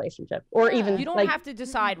any relationship or even you don't like, have to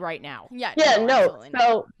decide right now. No.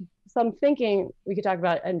 So I'm thinking we could talk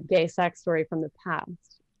about a gay sex story from the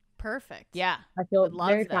past. Perfect. Yeah. I feel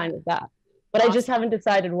very fine with that. But I just haven't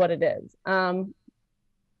decided what it is.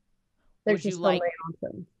 There's just so many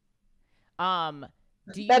options.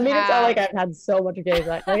 That made it sound like I've had so much gay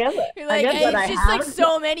sex. I guess it's just like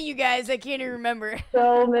so many, you guys. I can't even remember.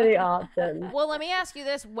 So many options. Well, let me ask you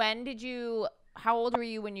this: how old were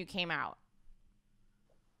you when you came out?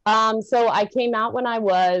 So I came out when I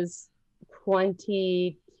was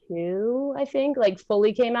 22, I think. Like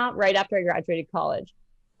fully came out right after I graduated college.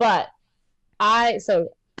 But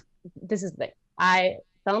this is the thing. I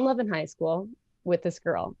fell in love in high school with this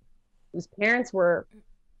girl whose parents were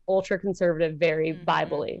ultra conservative, very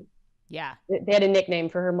Bible-y. Yeah. They had a nickname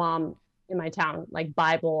for her mom in my town, like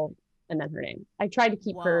Bible, and then her name. I tried to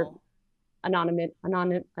keep her anonymity,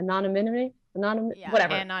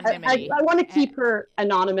 whatever. Anonymity. I want to keep her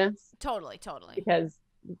anonymous. Totally. Because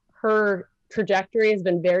her trajectory has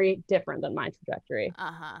been very different than my trajectory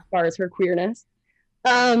as far as her queerness.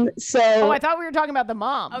 I thought we were talking about the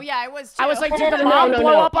mom. Oh yeah, I was too. I was like, did the mom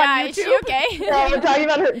blow up on YouTube? Is she okay? No, we're talking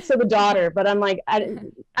about her, so the daughter, but I'm like, I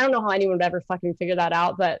don't know how anyone would ever fucking figure that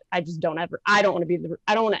out, but I just don't want to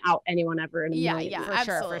out anyone ever in a million years.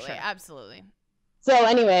 Absolutely, for sure. Absolutely. So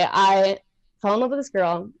anyway, I fell in love with this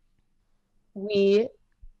girl. We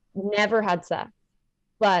never had sex,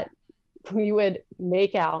 but we would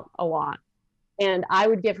make out a lot. And I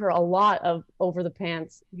would give her a lot of over the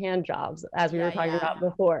pants hand jobs, as we were talking about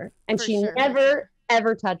before. And she never,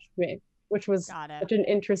 ever touched me, which was such an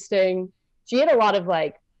interesting, she had a lot of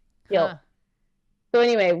like guilt. So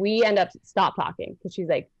anyway, we end up stop talking because she's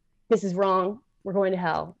like, this is wrong. We're going to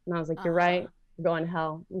hell. And I was like, you're right. We're going to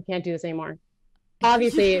hell. We can't do this anymore.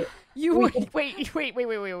 Obviously. Wait. Because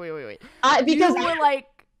you were like,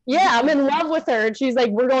 yeah, I'm in love with her. And she's like,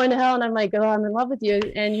 we're going to hell. And I'm like, oh, I'm in love with you.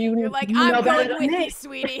 And you're like, I'm going with you,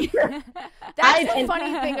 sweetie. That's the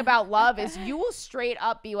funny thing about love is you will straight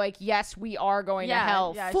up be like, yes, we are going to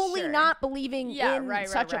hell, fully not believing in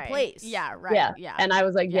such a place. Yeah, right. Yeah. And I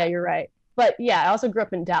was like, yeah, you're right. But yeah, I also grew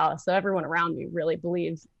up in Dallas. So everyone around me really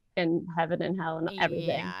believes in heaven and hell and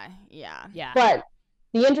everything. Yeah. But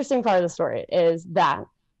the interesting part of the story is that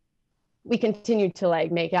we continued to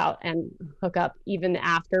like make out and hook up even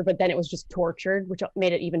after, but then it was just tortured, which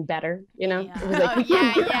made it even better, It was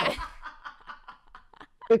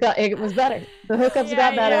like, it was better. The hookups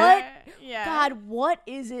got better. God, what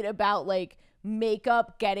is it about like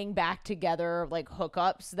makeup getting back together, like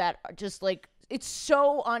hookups that are just like it's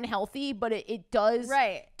so unhealthy, but it does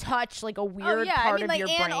touch like a weird part of your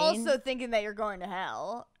brain. And also thinking that you're going to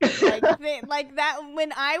hell. Like that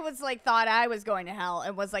when I was like thought I was going to hell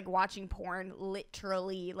and was like watching porn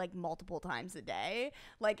literally like multiple times a day.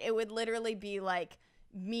 Like it would literally be like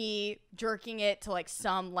me jerking it to like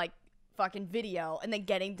some like fucking video and then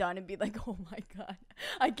getting done and be like, oh my god,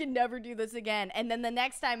 I can never do this again. And then the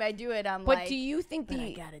next time I do it, but do you think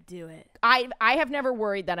I gotta do it? I have never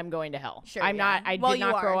worried that I'm going to hell. Sure, I'm not. I did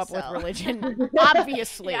not grow up with religion,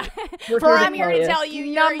 obviously. For I'm here to tell you,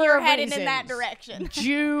 you're heading in that direction.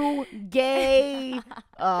 Jew, gay.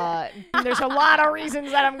 There's a lot of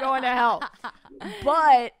reasons that I'm going to hell,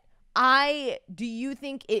 but do you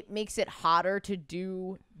think it makes it hotter to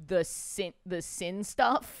do the sin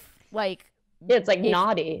stuff? Like it's like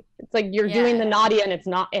naughty. It's like you're doing the naughty and it's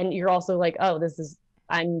not, and you're also like, oh,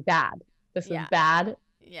 I'm bad. This is bad.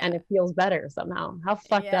 Yeah. And it feels better somehow. How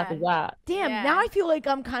fucked up is that? Damn, now I feel like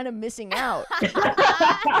I'm kind of missing out. You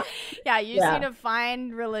just need to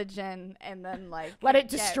find religion and then like let it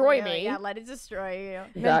destroy me. Yeah, let it destroy you.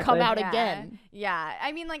 Exactly. Then come out again. Yeah.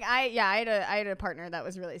 I mean, like I had a partner that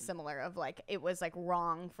was really similar of like it was like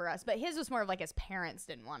wrong for us, but his was more of like his parents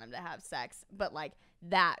didn't want him to have sex, but like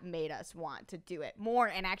that made us want to do it more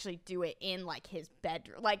and actually do it in like his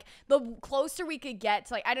bedroom. Like the closer we could get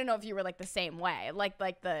to like, I don't know if you were like the same way, like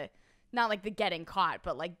the, not like the getting caught,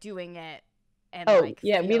 but like doing it. And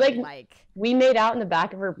we made out in the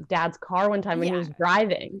back of her dad's car one time when he was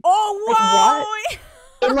driving. Oh, whoa!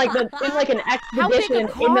 In like an expedition. How big a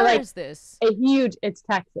car is this? It's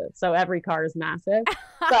Texas, so every car is massive.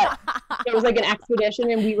 But it was like an expedition,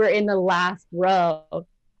 and we were in the last row.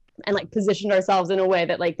 And like positioned ourselves in a way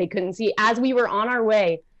that like they couldn't see as we were on our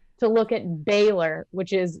way to look at Baylor,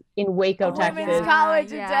 which is in Waco, Texas. Women's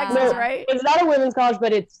college in Texas, right? It's not a women's college,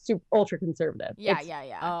 but it's super ultra conservative. Yeah.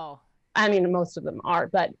 Oh, I mean, most of them are,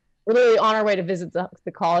 but we're literally on our way to visit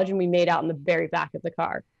the college, and we made out in the very back of the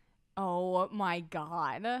car. Oh my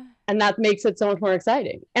god! And that makes it so much more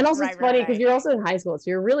exciting. And also, it's funny because you're also in high school,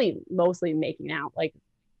 so you're really mostly making out, like.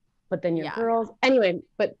 But then you're girls. Anyway,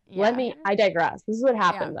 but I digress. This is what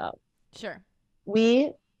happened though. Sure.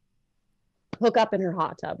 We hook up in her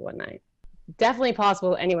hot tub one night. Definitely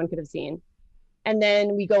possible anyone could have seen. And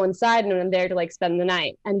then we go inside and I'm there to like spend the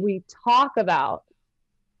night. And we talk about,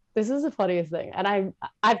 this is the funniest thing. And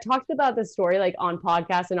I've talked about this story like on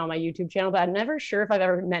podcasts and on my YouTube channel, but I'm never sure if I've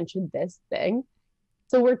ever mentioned this thing.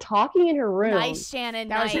 So we're talking in her room. Nice, Shannon.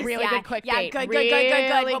 That was a really good clickbait. Yeah, good.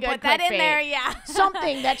 We'll put that in there,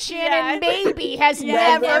 Something that Shannon maybe has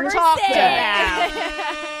never talked about.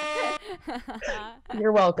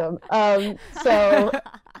 You're welcome. So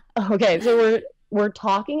we're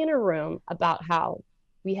talking in her room about how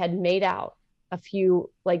we had made out a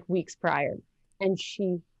few like weeks prior, and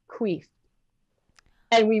she queefed.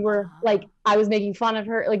 And we were like, I was making fun of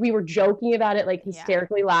her. Like we were joking about it, like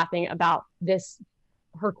hysterically laughing about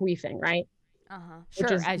her queefing, right?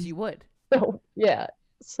 Sure, as you would.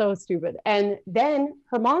 So stupid. And then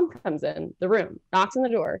her mom comes in the room, knocks on the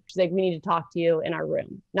door. She's like, we need to talk to you in our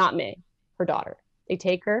room. Not me, her daughter. They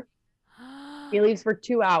take her. She leaves for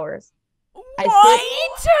 2 hours. What? 2 hours?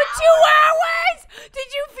 Did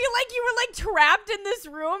you feel like you were like trapped in this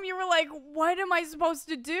room? You were like, what am I supposed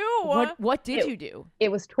to do? What did you do?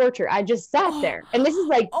 It was torture. I just sat there. And this is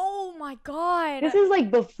like, oh my God. This is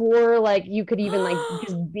like before like you could even like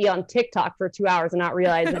just be on TikTok for 2 hours and not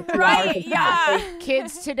realize that 2 hours is like,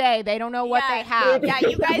 kids today, they don't know what they have. Yeah,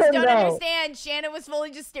 you guys don't understand. Shannon was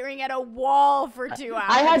fully just staring at a wall for 2 hours.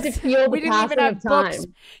 I had to feel the passing of time.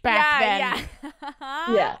 Back then.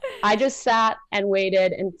 Yeah. I just sat and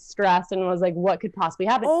waited and stressed and was like, what could possibly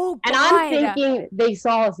happen? Oh, God. And I'm thinking they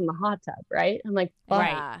saw us in the hot tub, right? I'm like,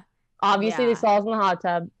 fuck. Obviously they saw us in the hot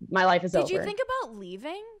tub. My life is over. Did you think about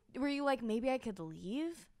leaving? Were you like, maybe I could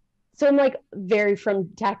leave? So I'm like very from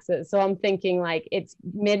Texas. So I'm thinking like it's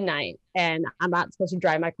midnight and I'm not supposed to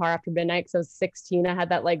drive my car after midnight. So I was 16. I had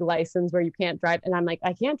that like license where you can't drive. And I'm like,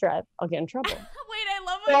 I can't drive. I'll get in trouble. Wait, I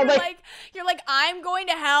love when you're like, I'm going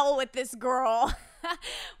to hell with this girl.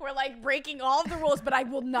 We're like breaking all of the rules, but I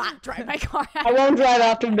will not drive my car. I won't drive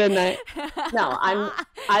after midnight. No,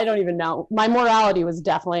 I don't even know. My morality was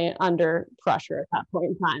definitely under pressure at that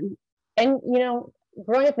point in time. And, you know,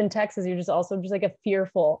 growing up in Texas, you're just also just like a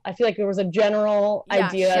fearful. I feel like there was a general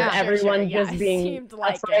idea of everyone just being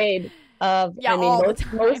afraid of,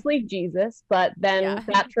 mostly Jesus, but then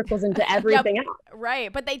that trickles into everything else.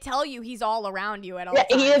 Right. But they tell you he's all around you at all times.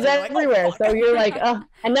 He is everywhere. Like, so you're like, oh,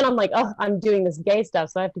 and then I'm like, oh, I'm doing this gay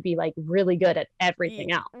stuff. So I have to be like really good at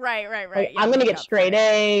everything else. Right. Like, I'm going to get straight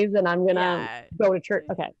A's and I'm going to go to church.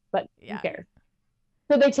 Okay. But who cares?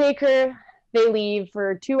 So they take her. They leave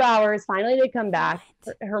for 2 hours. Finally, they come back.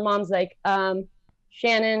 Her mom's like,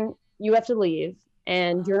 Shannon, you have to leave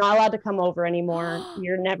and you're not allowed to come over anymore.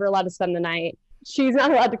 You're never allowed to spend the night. She's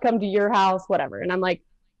not allowed to come to your house, whatever. And I'm like,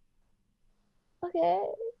 okay.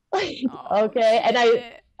 Okay.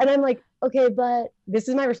 And I'm like, okay, but this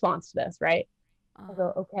is my response to this, right? I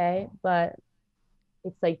go, okay, but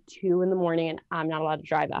it's like 2 a.m. and I'm not allowed to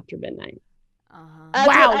drive after midnight.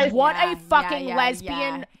 Wow, what a fucking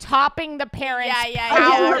lesbian topping the parents'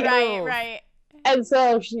 power move. Right. And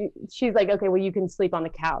so she's like, okay, well, you can sleep on the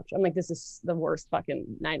couch. I'm like, this is the worst fucking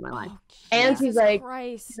night of my life. And she's like,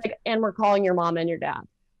 and we're calling your mom and your dad.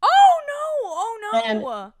 Oh no.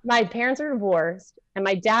 And my parents are divorced, and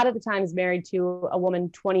my dad at the time is married to a woman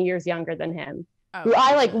 20 years younger than him, who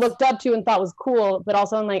I like looked up to and thought was cool, but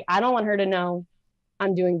also I'm like, I don't want her to know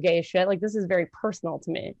I'm doing gay shit. Like, this is very personal to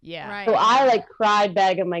me. Yeah. Right. So I like cried,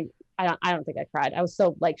 begged. I'm like, I don't think I cried. I was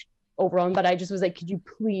so like overwhelmed, but I just was like, could you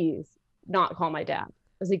please not call my dad?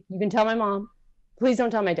 I was like, you can tell my mom, please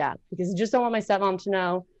don't tell my dad, because I just don't want my stepmom to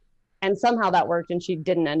know. And somehow that worked, and she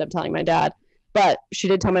didn't end up telling my dad, but she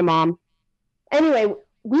did tell my mom. Anyway,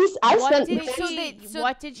 what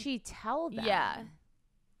did she tell them? Yeah.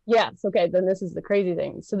 Yes. Okay. Then this is the crazy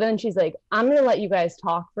thing. So then she's like, I'm going to let you guys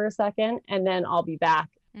talk for a second and then I'll be back.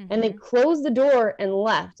 Mm-hmm. And they closed the door and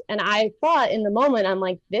left. And I thought in the moment, I'm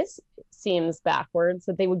like, this seems backwards,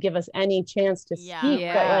 that they would give us any chance to speak.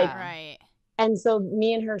 Yeah. But like, right. And so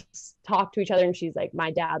me and her talked to each other, and she's like,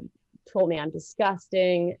 my dad told me I'm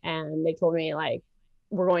disgusting. And they told me like,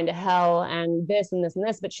 we're going to hell and this and this and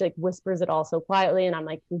this. But she like whispers it all so quietly. And I'm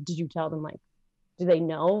like, did you tell them? Like, do they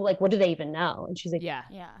know? Like, what do they even know? And she's like, yeah.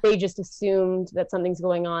 They just assumed that something's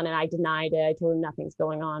going on, and I denied it. I told them nothing's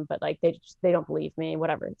going on, but like they don't believe me,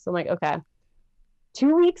 whatever. So I'm like, okay.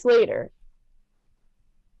 2 weeks later,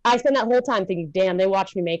 I spent that whole time thinking, damn, they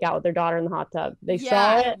watched me make out with their daughter in the hot tub. They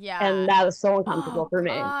saw it, and that was so uncomfortable for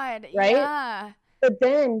me. God, right? Yeah. But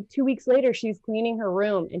then 2 weeks later, she's cleaning her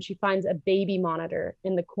room, and she finds a baby monitor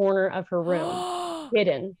in the corner of her room,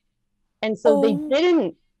 hidden. And so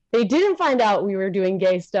they didn't find out we were doing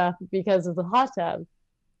gay stuff because of the hot tub.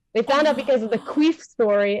 They found out because of the queef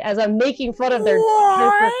story, as I'm making fun of their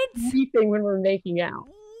queefing when we're making out.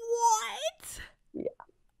 What? Yeah.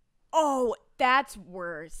 Oh, that's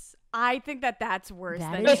worse. I think that's worse.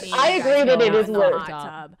 I agree that it is worse.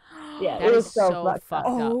 Hot tub. Yeah, it was so fucked up.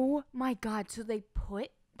 Oh my God. So they put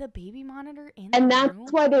the baby monitor in and the that's room?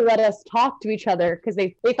 why they let us talk to each other, because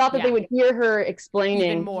they thought that they would hear her explaining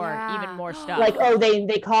even more stuff. Like, oh, they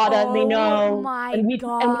caught us, they know. Oh my God. And we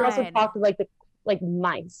also talked to like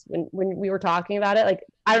mice when we were talking about it. Like,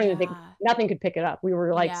 I don't even think nothing could pick it up. We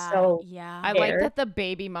were like so I like that the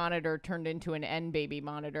baby monitor turned into an N baby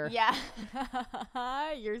monitor. Yeah.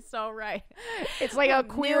 You're so right. It's like a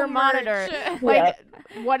queer monitor. Like,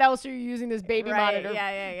 what else are you using this baby monitor?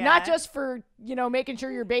 Yeah. Not just for, making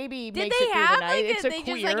sure your baby makes it through the night. It's a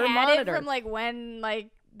queer monitor. From like when like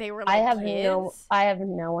they were like I have kids?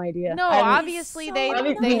 no idea. No, obviously they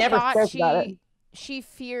never thought spoke about it. She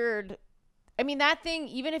feared. I mean, that thing,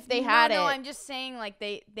 even if they had it. No, I'm just saying, like,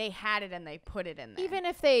 they had it and they put it in there. Even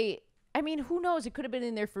if they, I mean, who knows? It could have been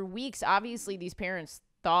in there for weeks. Obviously, these parents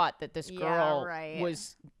thought that this girl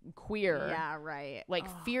was queer. Yeah, right. Like,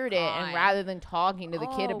 feared it, and rather than talking to the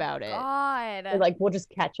kid about it. They're like, we'll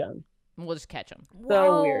just catch him.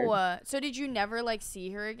 So weird. So did you never, like,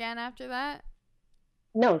 see her again after that?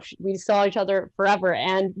 No, we saw each other forever,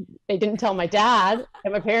 and they didn't tell my dad,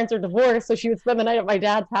 and my parents are divorced, so she would spend the night at my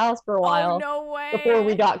dad's house for a while. Oh, no way. Before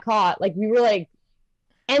we got caught. Like, we were like,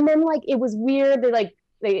 and then like it was weird.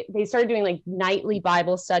 They started doing like nightly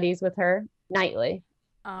Bible studies with her, nightly.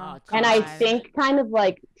 Oh, and I think kind of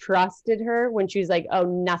like trusted her when she was like, oh,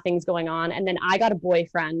 nothing's going on. And then I got a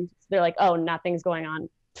boyfriend. So they're like, oh, nothing's going on.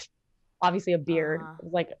 Obviously a beard. I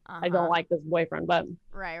was like, I don't like this boyfriend, but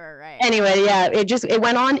right. Anyway, yeah, it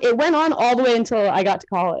went on all the way until I got to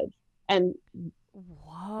college. And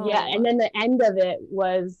yeah, and then the end of it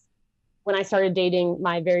was when I started dating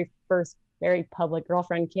my very first very public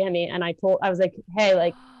girlfriend, Cammie, and I was like, hey,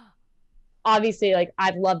 like, obviously, like,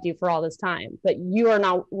 I've loved you for all this time, but you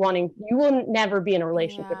will never be in a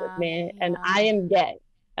relationship with me, and I am gay,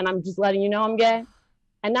 and I'm just letting you know I'm gay.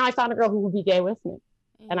 And now I found a girl who will be gay with me.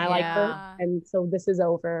 And I like her, and so this is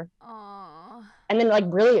over. Aww. And then like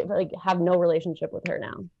really like have no relationship with her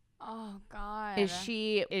now. Oh God. Is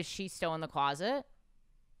she still in the closet?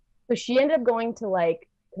 So she ended up going to like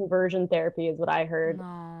conversion therapy, is what I heard.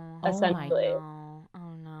 No. Essentially. Oh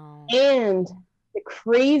no. And the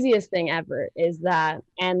craziest thing ever is that,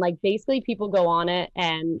 and like basically people go on it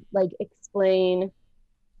and like explain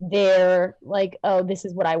they're like, oh, this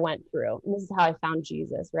is what I went through, and this is how I found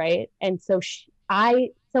Jesus, right? And so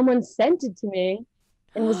someone sent it to me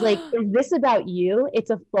and was like, is this about you? It's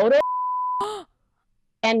a photo.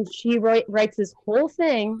 And she writes this whole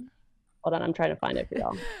thing. Hold on, I'm trying to find it for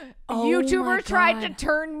y'all. YouTuber tried to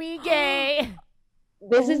turn me gay.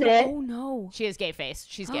 This is it. Oh no. She has gay face.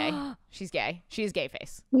 She's gay. She's gay. She has gay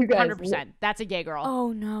face. You guys, 100%. That's a gay girl.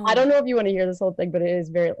 Oh no. I don't know if you want to hear this whole thing, but it is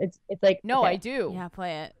very, it's like, No, okay, I do. Yeah,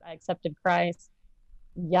 play it. I accepted Christ,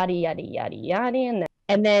 yada, yada, yada, yada.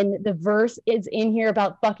 And then the verse is in here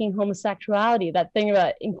about fucking homosexuality. That thing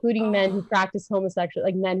about including men who practice homosexual,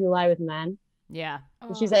 like men who lie with men. Yeah.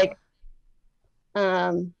 And she's like,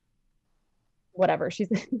 whatever. She's,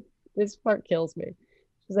 this part kills me.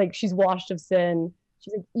 She's like, she's washed of sin.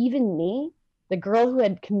 She's like, even me, the girl who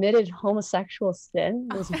had committed homosexual sin,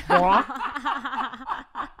 was washed.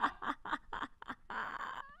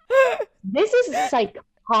 This is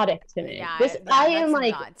psychotic to me. Yeah, I am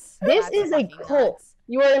like, nuts. this That's is a fucking cult. nuts.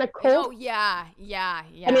 You are in a cult. Oh yeah.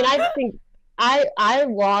 I mean, I think I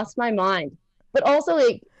lost my mind. But also,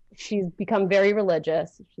 like, she's become very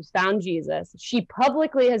religious. She's found Jesus. She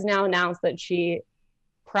publicly has now announced that she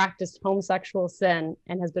practiced homosexual sin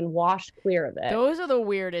and has been washed clear of it. Those are the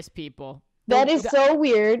weirdest people. That is so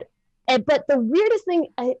weird. But the weirdest thing,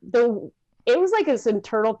 it was like this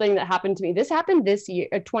internal thing that happened to me. This happened this year,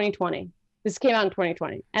 2020. This came out in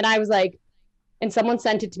 2020. And I was like, and someone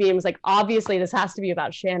sent it to me and was like, obviously this has to be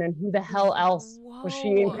about Shannon. Who the hell else was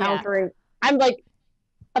she encountering? Yeah.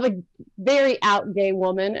 I'm a very out gay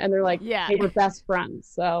woman, and they're like, they were best friends.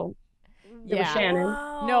 So it was Shannon.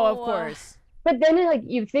 Whoa. No, of course. But then like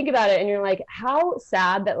you think about it and you're like, how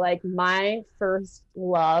sad that like my first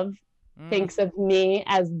love thinks of me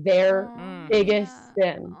as their biggest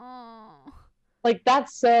sin. Like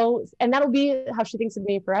that's so, and that'll be how she thinks of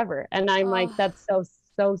me forever. And I'm like, that's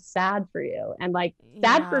so sad for you, and like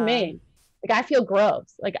sad for me. Like I feel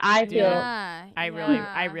gross. Like I feel.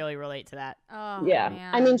 I really relate to that. Oh, yeah.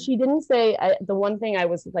 Man. I mean, she didn't say the one thing I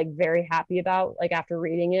was like very happy about, like after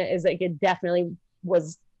reading it, is like it definitely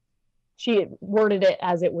was. She worded it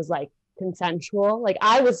as it was like consensual. Like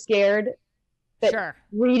I was scared that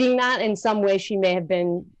reading that in some way she may have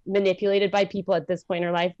been manipulated by people at this point in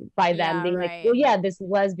her life, by them being like, well, yeah, this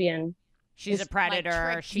lesbian. She's a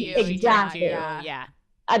predator. Like, she exactly. Yeah.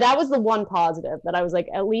 That was the one positive that I was like,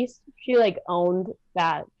 at least she like owned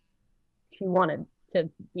that she wanted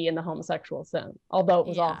to be in the homosexual sin, although it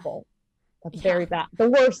was awful. That's very bad.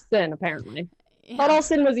 The worst sin, apparently. Not all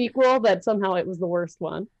sin was equal, but somehow it was the worst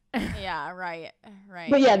one. Yeah, right.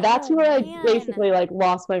 But yeah, that's where I basically like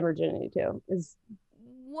lost my virginity to.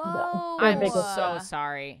 Whoa. I'm so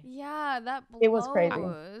sorry. Yeah, that blows. It was crazy.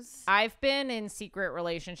 I've been in secret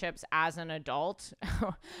relationships as an adult,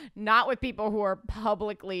 not with people who are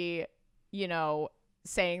publicly,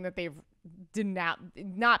 saying that they've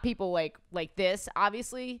not people like this,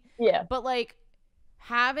 obviously. Yeah. But like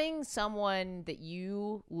having someone that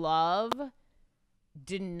you love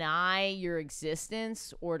deny your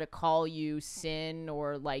existence, or to call you sin,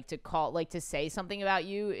 or like to say something about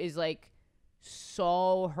you is like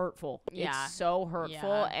so hurtful. It's so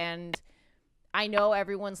hurtful. And I know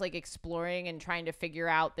everyone's like exploring and trying to figure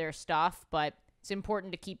out their stuff, but it's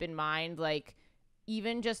important to keep in mind, like,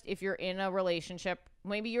 even just if you're in a relationship,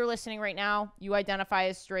 maybe you're listening right now, you identify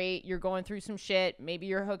as straight, you're going through some shit, maybe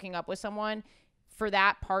you're hooking up with someone. For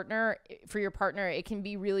your partner, it can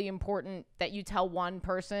be really important that you tell one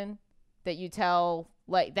person, that you tell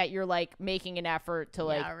like that you're like making an effort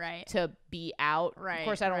to to be out. Right. Of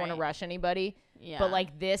course, I don't want to rush anybody. Yeah. But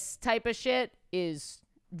like this type of shit is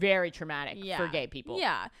very traumatic for gay people.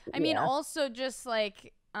 Yeah. I mean, also just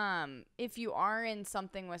like if you are in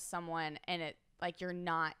something with someone and it like you're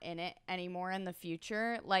not in it anymore in the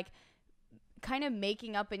future, like kind of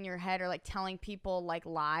making up in your head or like telling people like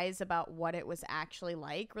lies about what it was actually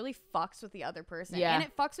like really fucks with the other person. And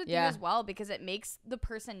it fucks with you as well, because it makes the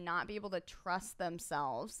person not be able to trust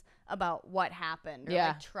themselves about what happened, or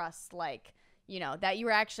like trust like, that you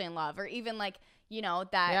were actually in love, or even like,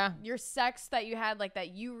 that your sex that you had, like that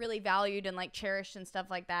you really valued and like cherished and stuff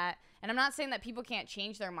like that. And I'm not saying that people can't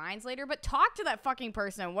change their minds later, but talk to that fucking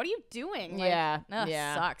person. What are you doing? Like,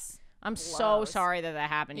 sucks. I'm so sorry that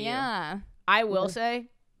happened to you. I will say,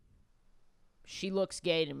 she looks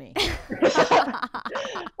gay to me.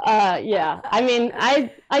 Yeah. I mean, I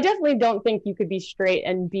definitely don't think you could be straight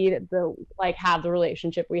and be have the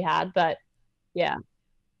relationship we had, but yeah.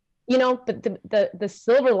 But the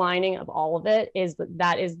silver lining of all of it is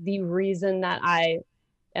that is the reason that I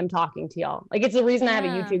am talking to y'all. Like, it's the reason I have a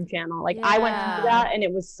YouTube channel. Like, I went through that, and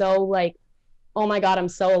it was so like oh my God, I'm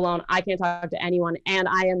so alone. I can't talk to anyone. And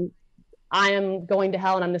I am going to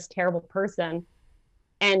hell and I'm this terrible person.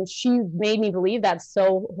 And she made me believe that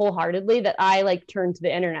so wholeheartedly that I like turned to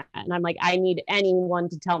the internet and I'm like, I need anyone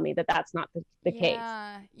to tell me that that's not the case.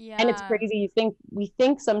 Yeah. And it's crazy. We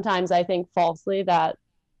think sometimes, I think falsely, that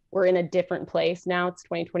we're in a different place now. It's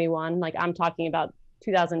 2021. Like I'm talking about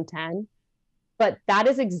 2010, but that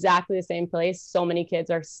is exactly the same place so many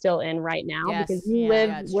kids are still in right now, because you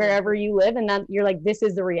live wherever you live, and then you're like, this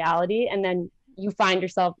is the reality. And then you find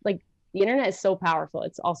yourself like, the internet is so powerful.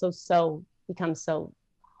 It's also becomes so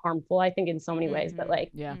harmful, I think, in so many ways, but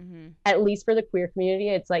like at least for the queer community,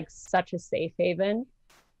 it's like such a safe haven,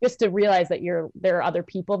 just to realize that there are other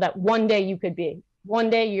people that one day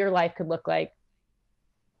your life could look like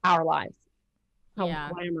our lives, how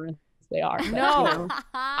glamorous they are. But, no, you know.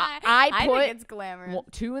 I put think it's glamorous.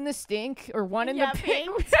 2 in the stink or 1 in the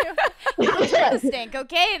pink. 2 in the stink.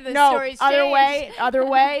 Okay, the story's changed. other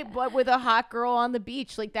way, but with a hot girl on the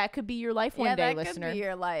beach, like that could be your life one day, that listener. could be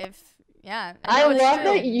your life. Yeah, I love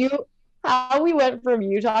that how we went from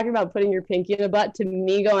you talking about putting your pinky in a butt to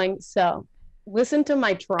me going, so listen to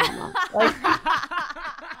my trauma. Like,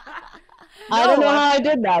 I don't know how I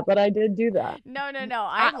did that, but I did do that. No.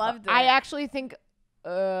 I loved it. I actually think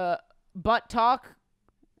butt talk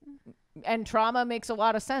and trauma makes a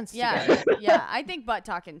lot of sense. Yeah. I think butt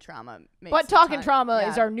talk and trauma makes butt talk and trauma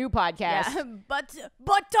is our new podcast. Yeah.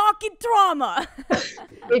 Butt talk and trauma.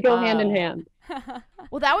 They go hand in hand.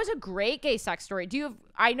 Well, that was a great gay sex story.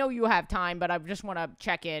 I know you have time, but I just want to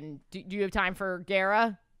check in. Do you have time for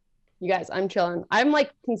Gara? You guys, I'm chilling. I'm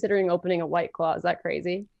like considering opening a White Claw. Is that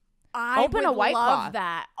crazy? I Open a White love Claw.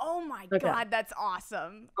 that. Oh my God, that's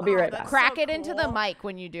awesome. I'll be right back. Crack it into the mic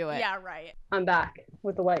when you do it. Yeah, right. I'm back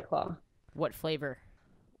with the White Claw. What flavor?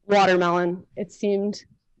 Watermelon. It seemed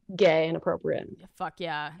gay and appropriate. Fuck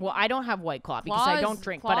yeah. Well, I don't have White Claw because I don't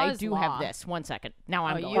drink, but I do have this. 1 second. Now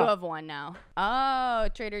I'm going. You have one now. Oh,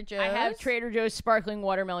 Trader Joe's. I have Trader Joe's sparkling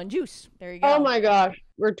watermelon juice. There you go. Oh my gosh,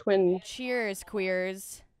 we're twins. Cheers,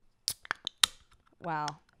 queers. Wow.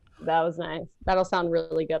 That was nice. That'll sound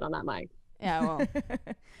really good on that mic. Yeah,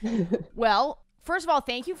 well. Well, first of all,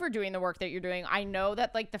 thank you for doing the work that you're doing. I know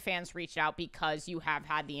that like the fans reached out because you have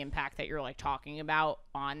had the impact that you're like talking about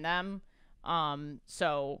on them.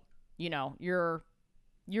 So, you know, you're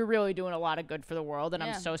really doing a lot of good for the world, and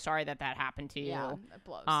I'm so sorry that happened to you. Yeah, it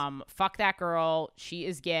blows. Fuck that girl. She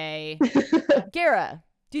is gay. Gara,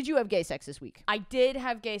 did you have gay sex this week? I did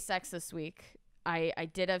have gay sex this week. I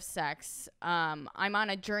did have sex. I'm on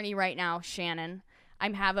a journey right now, Shannon.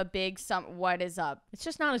 I'm have a big what is up? It's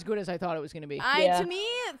just not as good as I thought it was going to be. To me,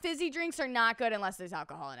 fizzy drinks are not good unless there's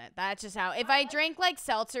alcohol in it. That's just how. If I drink like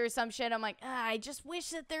seltzer or some shit, I'm like, I just wish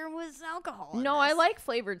that there was alcohol in this. I like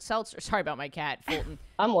flavored seltzer. Sorry about my cat, Fulton.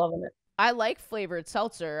 I'm loving it. I like flavored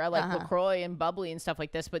seltzer. I like LaCroix and bubbly and stuff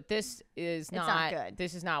like this, but this is not good.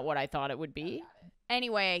 This is not what I thought it would be.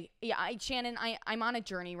 Anyway, yeah, Shannon, I'm on a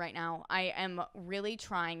journey right now. I am really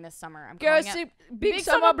trying this summer. I'm going to big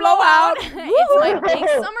summer blowout. It's my big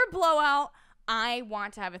summer blowout. I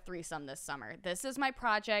want to have a threesome this summer. This is my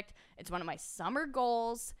project. It's one of my summer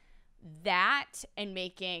goals. That and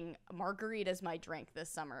making margaritas my drink this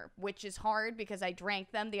summer, which is hard because I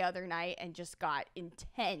drank them the other night and just got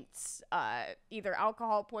intense either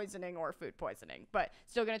alcohol poisoning or food poisoning, but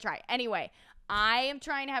still gonna try. Anyway, I am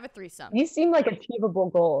trying to have a threesome. You seem like achievable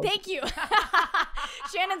goals. Thank you.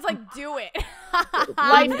 Shannon's like, do it.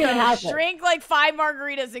 Life's gonna happen. Drink like 5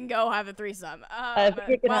 margaritas and go have a threesome.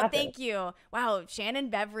 Thank you. Wow, Shannon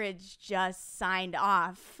Beveridge just signed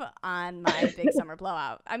off on my big summer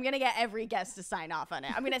blowout. I'm gonna get every guest to sign off on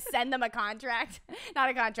it. I'm gonna send them a contract, not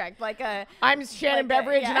a contract, like a. I'm Shannon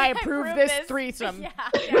Beveridge and I approve this threesome.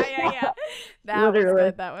 Yeah. That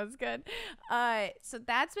was good. So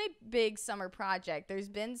that's my big summer project. There's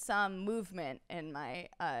been some movement in my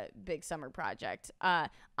big summer project. I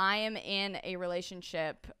am in a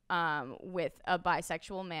relationship with a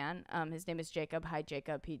bisexual man. His name is Jacob. Hi,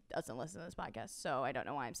 Jacob. He doesn't listen to this podcast, so I don't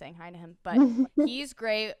know why I'm saying hi to him. But he's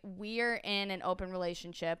great. We're in an open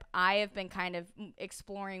relationship. I have been kind of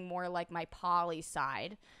exploring more like my poly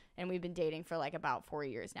side. And we've been dating for like about 4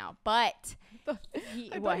 years now. But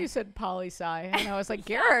I thought you said poli-sci, and I was like,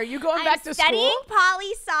 Gara, are you going back to school? I'm studying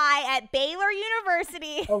poli-sci at Baylor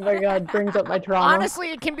University. Oh my God, brings up my trauma.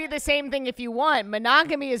 Honestly, it can be the same thing if you want.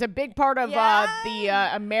 Monogamy is a big part of the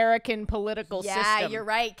American political system. Yeah, you're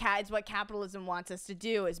right. It's what capitalism wants us to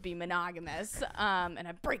do is be monogamous. And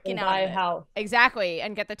I'm breaking out of it. House. Exactly,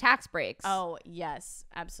 and get the tax breaks. Oh, yes,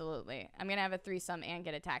 absolutely. I'm going to have a threesome and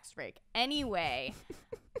get a tax break. Anyway.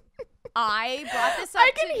 I brought this up.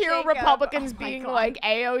 I can to hear Jacob. Republicans Oh my being God. like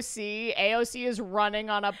AOC. AOC is running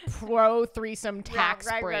on a pro threesome tax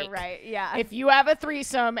break. Right. Yeah. If you have a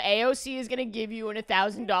threesome, AOC is going to give you an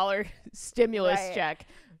 $1,000 stimulus Right. check.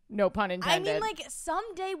 No pun I intended. mean, like,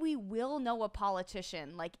 someday we will know a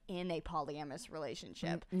politician, like, in a polyamorous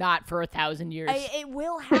relationship. Not for 1,000 years. It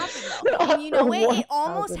will happen, though. And you know what? It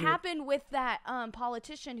almost 1,000 years. happened with that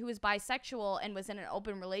politician who was bisexual and was in an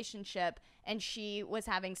open relationship, and she was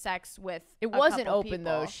having sex with It a wasn't couple open,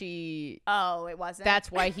 though. people. Oh, it wasn't?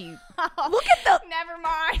 That's why he... Look at the... Never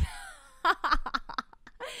mind.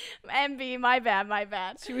 MB, my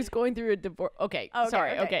bad. She was going through a divorce. Okay,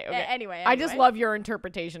 sorry. Okay. Anyway. I just love your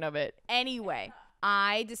interpretation of it. Anyway,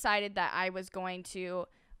 I decided that I was going to...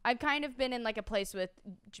 I've kind of been in, like, a place with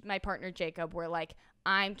my partner, Jacob, where, like,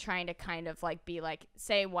 I'm trying to kind of, like, be, like,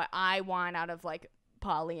 say what I want out of, like,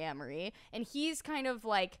 polyamory. And he's kind of,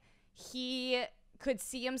 like, he could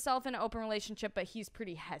see himself in an open relationship, but he's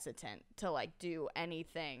pretty hesitant to, like, do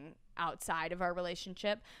anything outside of our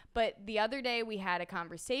relationship. But the other day we had a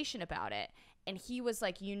conversation about it, and he was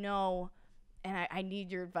like, you know, and I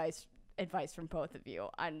need your advice from both of you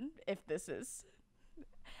on if this is...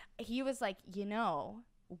 He was like, you know,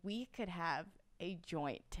 we could have a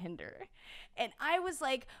joint Tinder. And I was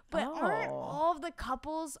like, but aren't all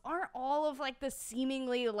of like the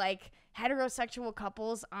seemingly like heterosexual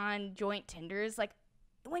couples on joint Tinders, like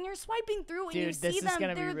when you're swiping through and you see them,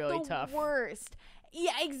 they're the tough. worst.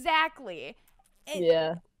 Yeah, exactly.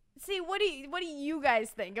 Yeah. See, what do you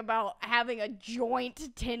guys think about having a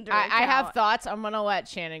joint Tinder I have account? thoughts. I'm going to let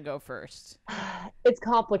Shannon go first. It's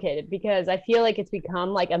complicated because I feel like it's become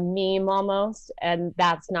like a meme almost, and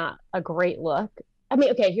that's not a great look. I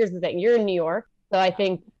mean, okay, here's the thing. You're in New York, so I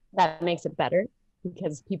think that makes it better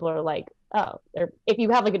because people are like, oh, if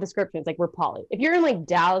you have like a description, it's like we're poly. If you're in like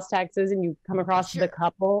Dallas, Texas, and you come across the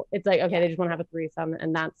couple, it's like, okay, they just want to have a threesome,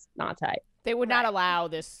 and that's not tight. They would not allow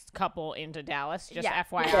this couple into Dallas, just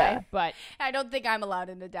FYI. Yeah. But I don't think I'm allowed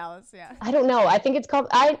into Dallas, yeah. I don't know. I think it's called.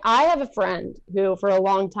 I have a friend who, for a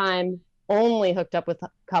long time, only hooked up with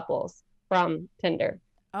couples from Tinder.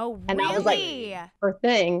 Oh, And really? that was like her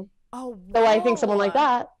thing. Oh, So I think someone like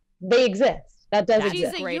that, they exist. That does That's She's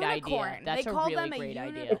exist. a great unicorn. idea. That's They a call really them a great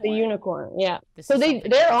idea. unicorn. It's a unicorn. Yeah. This So is they're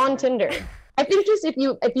something on different. Tinder. I think just if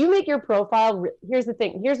you make your profile, here's the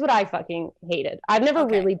thing. Here's what I fucking hated. I've never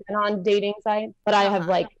Okay. really been on dating sites, but I have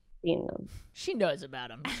like seen them. She knows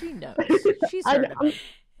about him. She knows. She's I- heard of it.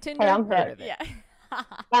 Tinder, I'm heard hooked. of it.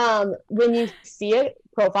 Yeah. When you see a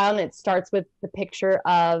profile and it starts with the picture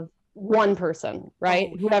of one person, right?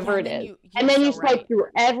 Oh, Whoever yeah, it is. you're And then you so swipe right. through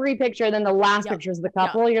every picture, then the last Yep. picture is the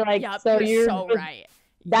couple. You're like, Yep, so you're you're so right.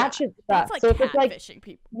 that should suck. That's like So if it's like, catfishing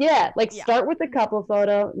people. yeah, like Yeah. start with the couple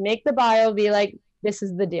photo, make the bio be like, this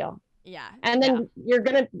is the deal. Yeah. And then you're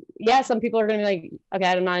gonna, some people are gonna be like, okay,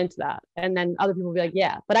 I'm not into that. And then other people will be like,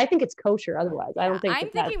 yeah. But I think it's kosher otherwise. I don't think I'm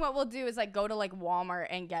that thinking what we'll do is like go to like Walmart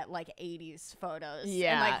and get like 80s photos.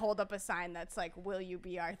 Yeah. And like hold up a sign that's like, will you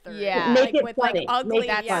be our third? Yeah. Make Like it with funny. like ugly, Make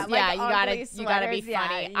it yeah, funny. like you ugly gotta be sweaters. Yeah,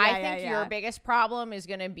 funny. yeah, I yeah, think yeah. your biggest problem is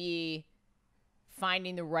gonna be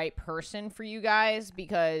finding the right person for you guys,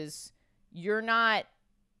 because you're not.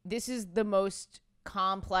 This is the most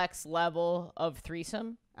complex level of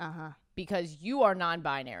threesome Uh-huh. because you are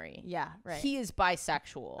non-binary. Yeah, right. He is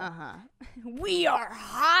bisexual. Uh-huh. We are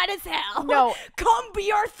hot as hell. No. Come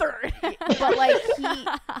be our third. But like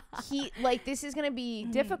he like this is gonna be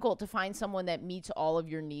difficult to find someone that meets all of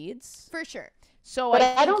your needs. For sure. So But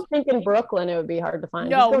I I don't think in Brooklyn it would be hard to find.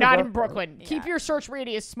 Just No, go to not in Brooklyn. Keep Yeah. your search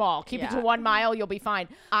radius small. Keep it to Yeah. 1 mile. You'll be fine.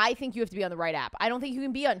 I think you have to be on the right app. I don't think you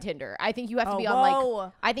can be on Tinder. I think you have to Oh, be on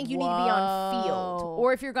whoa. I think you need to be on Field. Whoa.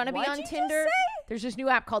 Or if you're gonna be What'd on you just Tinder, say? there's this new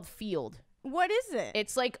app called Field. What is it?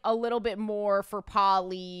 It's like a little bit more for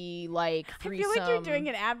poly, like I threesome. feel like you're doing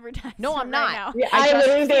an advertisement. No, I'm right not. now. Yeah, I I just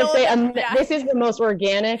literally going to say, feel- yeah. this is the most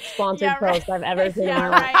organic sponsored Yeah, right. post I've ever seen in Yeah, my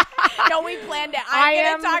life. right. No, we planned it. I I'm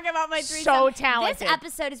am going to talk about my threesome. so talented. This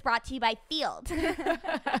episode is brought to you by Field.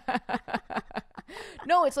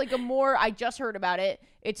 No, it's like a more. I just heard about it.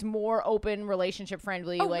 It's more open, relationship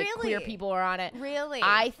friendly. Oh, like queer really? people are on it. Really?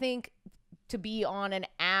 I think to be on an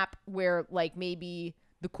app where like maybe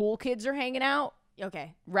the cool kids are hanging out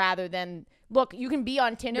Okay. rather than look. You can be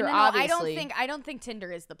on Tinder. No, Obviously, I don't think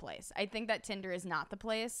Tinder is the place. I think that Tinder is not the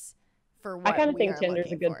place for what I kind of we think are Tinder's a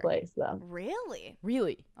looking good for. place, though. Really?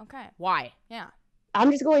 really. Okay. Why? Yeah.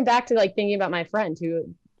 I'm just going back to like thinking about my friend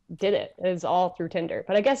who did it. It was all through Tinder,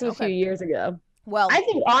 but I guess it was a Okay. few years ago. Well, I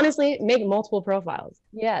think honestly, make multiple profiles.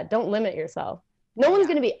 Yeah, don't limit yourself. No one's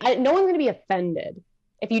gonna be offended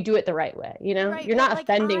if you do it the right way, you know, Right, you're but, not like,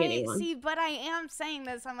 offending anyone. See, but I am saying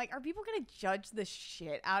this. I'm like, are people gonna judge the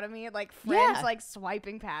shit out of me? Like friends, like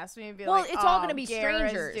swiping past me and be like, it's all gonna be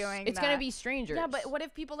Gara's strangers. Doing It's that. gonna be strangers. Yeah, but what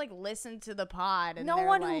if people like listen to the pod? And no they're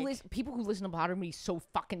one like, people who listen to pod are gonna be so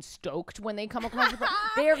fucking stoked when they come across.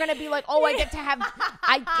 They are gonna be like, oh, I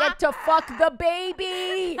get to fuck the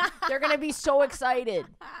baby. They're gonna be so excited.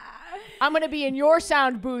 I'm gonna be in your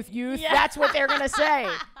sound booth, youth. Yeah. That's what they're gonna say.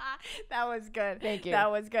 That was good. Thank you.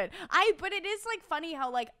 That was good. But it is like funny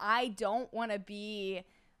how like I don't want to be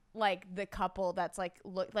like the couple that's like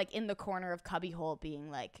like in the corner of cubbyhole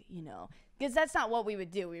being like, you know, because that's not what we would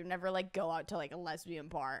do. We would never like go out to like a lesbian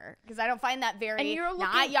bar because I don't find that very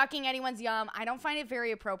not yucking anyone's yum. I don't find it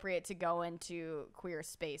very appropriate to go into queer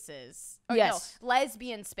spaces. Yes. No,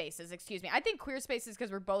 lesbian spaces, excuse me. I think queer spaces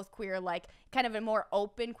because we're both queer, like kind of a more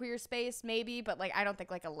open queer space maybe, but like I don't think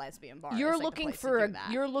like a lesbian bar. You're is, like, looking the place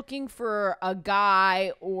you're looking for a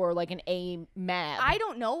guy or like an A-mab. I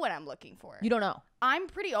don't know what I'm looking for. You don't know. I'm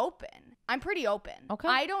pretty open. Okay.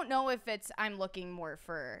 I don't know if I'm looking more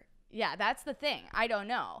for. Yeah, that's the thing. I don't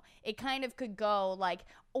know. It kind of could go like,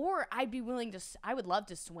 or I'd be willing to. I would love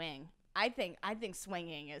to swing. I think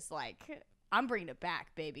swinging is like, I'm bringing it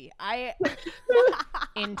back, baby.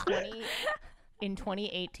 In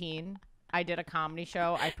 2018, I did a comedy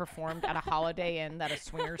show. I performed at a Holiday Inn that a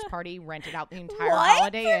swingers party rented out the entire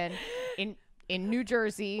Holiday Inn in New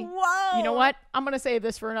Jersey. Whoa. You know what? I'm going to save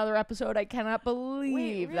this for another episode. I cannot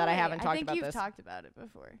believe that I haven't talked about this. I think you've talked about it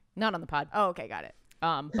before. Not on the pod. Oh, okay, got it.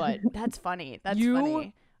 But that's funny. That's you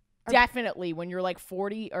funny. Definitely, when you're like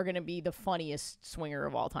 40, are going to be the funniest swinger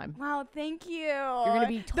of all time. Wow, thank you. You're going to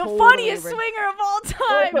be totally the funniest swinger of all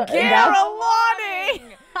time, Gara.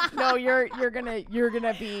 No, you're gonna be. I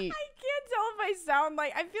can't tell if I sound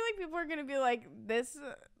like. I feel like people are gonna be like, this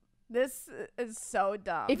is so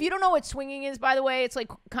dumb. If you don't know what swinging is, by the way, it's like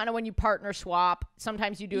kind of when you partner swap.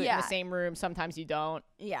 Sometimes you do it in the same room, sometimes you don't.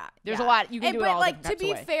 Yeah, there's a lot you can do. But it all like to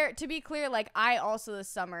be fair, to be clear, like I also this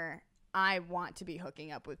summer I want to be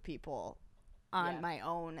hooking up with people on my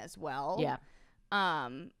own as well. Yeah.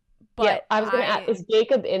 But I was gonna ask, is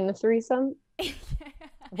Jacob in the threesome?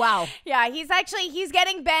 Wow. Yeah, he's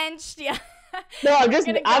getting benched. Yeah. No, I'm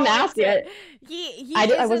asking it.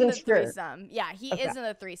 I wasn't sure. Threesome. Yeah, he is in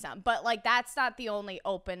the threesome. But like that's not the only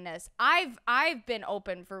openness. I've been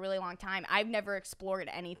open for a really long time. I've never explored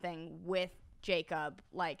anything with Jacob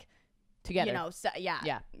like together. You know, so,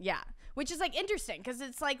 yeah. Which is like interesting because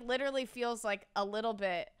it's like literally feels like a little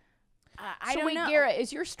bit. I don't know. Gara,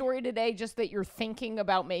 is your story today just that you're thinking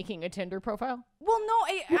about making a Tinder profile? Well,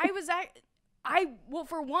 no, I was well,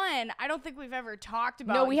 for one, I don't think we've ever talked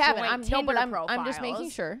about. No, we haven't. I'm just making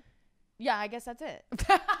sure. Yeah, I guess that's it.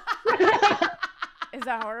 Is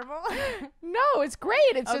that horrible? No, it's great.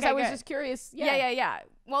 It's just I was just curious. Yeah.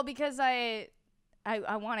 Well, because I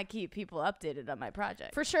want to keep people updated on my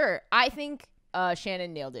project. For sure. I think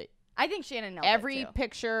Shannon nailed it. I think Shannon nailed every it too.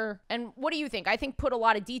 picture. And what do you think? I think put a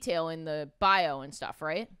lot of detail in the bio and stuff,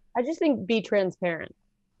 right? I just think be transparent,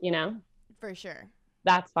 you know? For sure.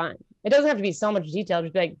 That's fine. It doesn't have to be so much detail.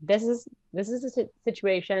 Just be like, this is the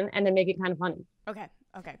situation, and then make it kind of funny. Okay,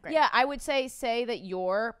 great. Yeah, I would say that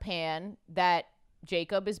you're pan, that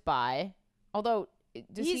Jacob is bi. Although,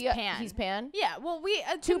 he's pan. He's pan? Yeah, well,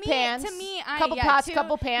 two pans. To me, couple pots,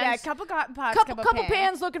 couple pans. Yeah, couple pots, couple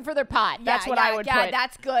pans looking for their pot. That's what I would put. Yeah,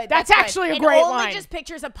 that's good. That's actually a great line. Only just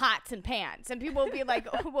pictures of pots and pans, and people will be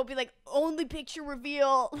like, only picture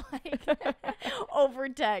reveal, like over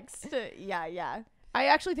text. Yeah. I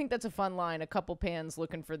actually think that's a fun line. A couple pans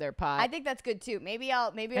looking for their pot. I think that's good too. Maybe I'll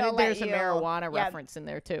there's let you. There's a marijuana reference in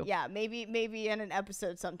there too. Yeah, maybe in an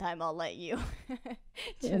episode sometime I'll let you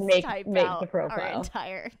just type make out the profile. Our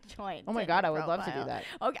entire joint. Oh my god, I would love to do that.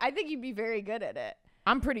 Okay, I think you'd be very good at it.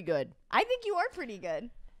 I'm pretty good. I think you are pretty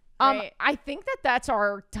good. Right. I think that's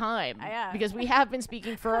our time because we have been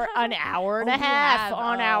speaking for an hour and a half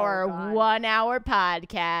on our 1 hour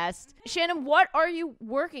podcast. Shannon, what are you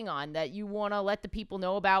working on that you want to let the people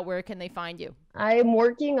know about? Where can they find you? I'm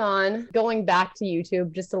working on going back to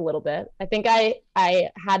YouTube just a little bit. I think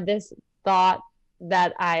I had this thought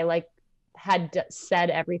that I had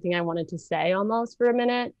said everything I wanted to say almost for a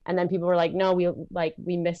minute. And then people were like, no,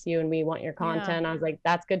 we miss you and we want your content. I was like,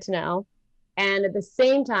 that's good to know. And at the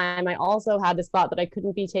same time, I also had this thought that I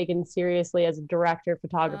couldn't be taken seriously as a director,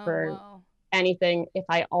 photographer, anything if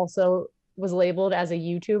I also was labeled as a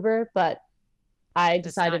YouTuber. But I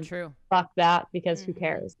decided, fuck that, because who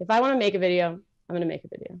cares? If I want to make a video, I'm going to make a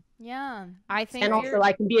video. Yeah. I think. And also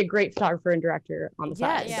I can be a great photographer and director on the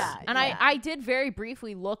side. Yeah. And I did very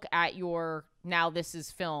briefly look at your Now This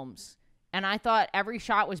Is Films. and I thought every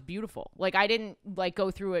shot was beautiful. Like I didn't like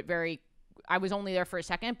go through it I was only there for a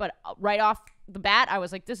second, but right off the bat, I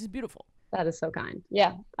was like, this is beautiful. That is so kind.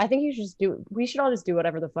 Yeah. I think we should all just do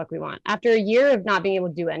whatever the fuck we want. After a year of not being able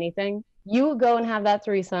to do anything, you go and have that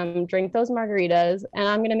threesome, drink those margaritas, and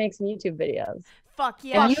I'm going to make some YouTube videos. Fuck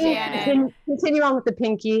yeah, and Shannon. Continue on with the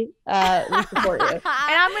pinky. We support you. And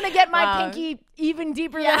I'm going to get my pinky even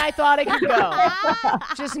deeper than I thought it could go.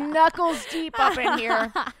 Just knuckles deep up in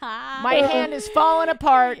here. My hand is falling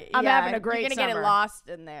apart. I'm having a great You're going to get it lost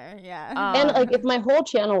in there. Yeah. And like if my whole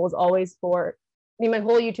channel was always my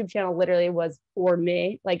whole YouTube channel literally was for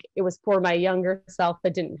me. Like it was for my younger self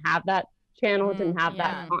that didn't have that channel, didn't have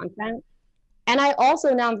that content. And I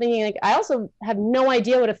also now I'm thinking like I also have no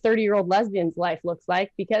idea what a 30-year-old lesbian's life looks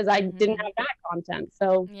like because I didn't have that content.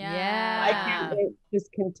 So I can't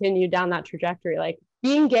just continue down that trajectory. Like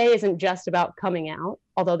being gay isn't just about coming out,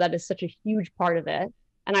 although that is such a huge part of it.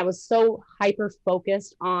 And I was so hyper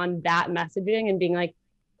focused on that messaging and being like,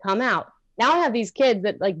 come out. Now I have these kids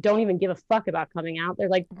that like don't even give a fuck about coming out. They're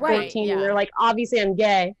like 14 and they're like, obviously I'm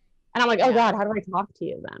gay. And I'm like, oh God, how do I talk to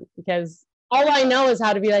you then? Because all I know is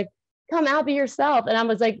how to be like, come out, be yourself. And I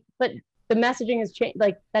was like, but the messaging has changed.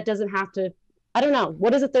 Like that doesn't have to, I don't know.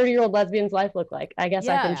 What does a 30-year-old lesbian's life look like? I guess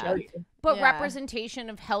I can show you. But representation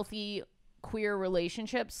of healthy queer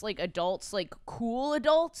relationships, like adults, like cool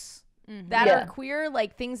adults that are queer,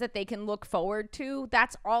 like things that they can look forward to.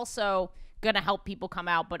 That's also going to help people come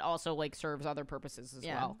out, but also like serves other purposes as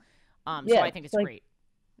well. So I think it's like, great.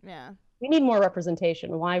 Yeah. We need more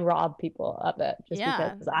representation. Why rob people of it? Just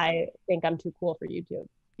because I think I'm too cool for YouTube.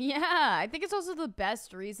 Yeah, I think it's also the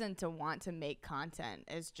best reason to want to make content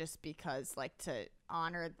is just because like to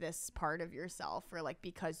honor this part of yourself or like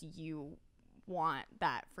because you want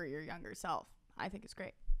that for your younger self. I think it's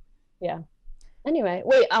great. Yeah. Anyway,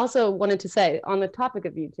 wait, I also wanted to say on the topic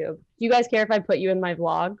of YouTube, do you guys care if I put you in my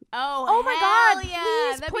vlog? Oh my God,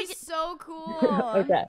 yeah. That'd be so cool. Okay.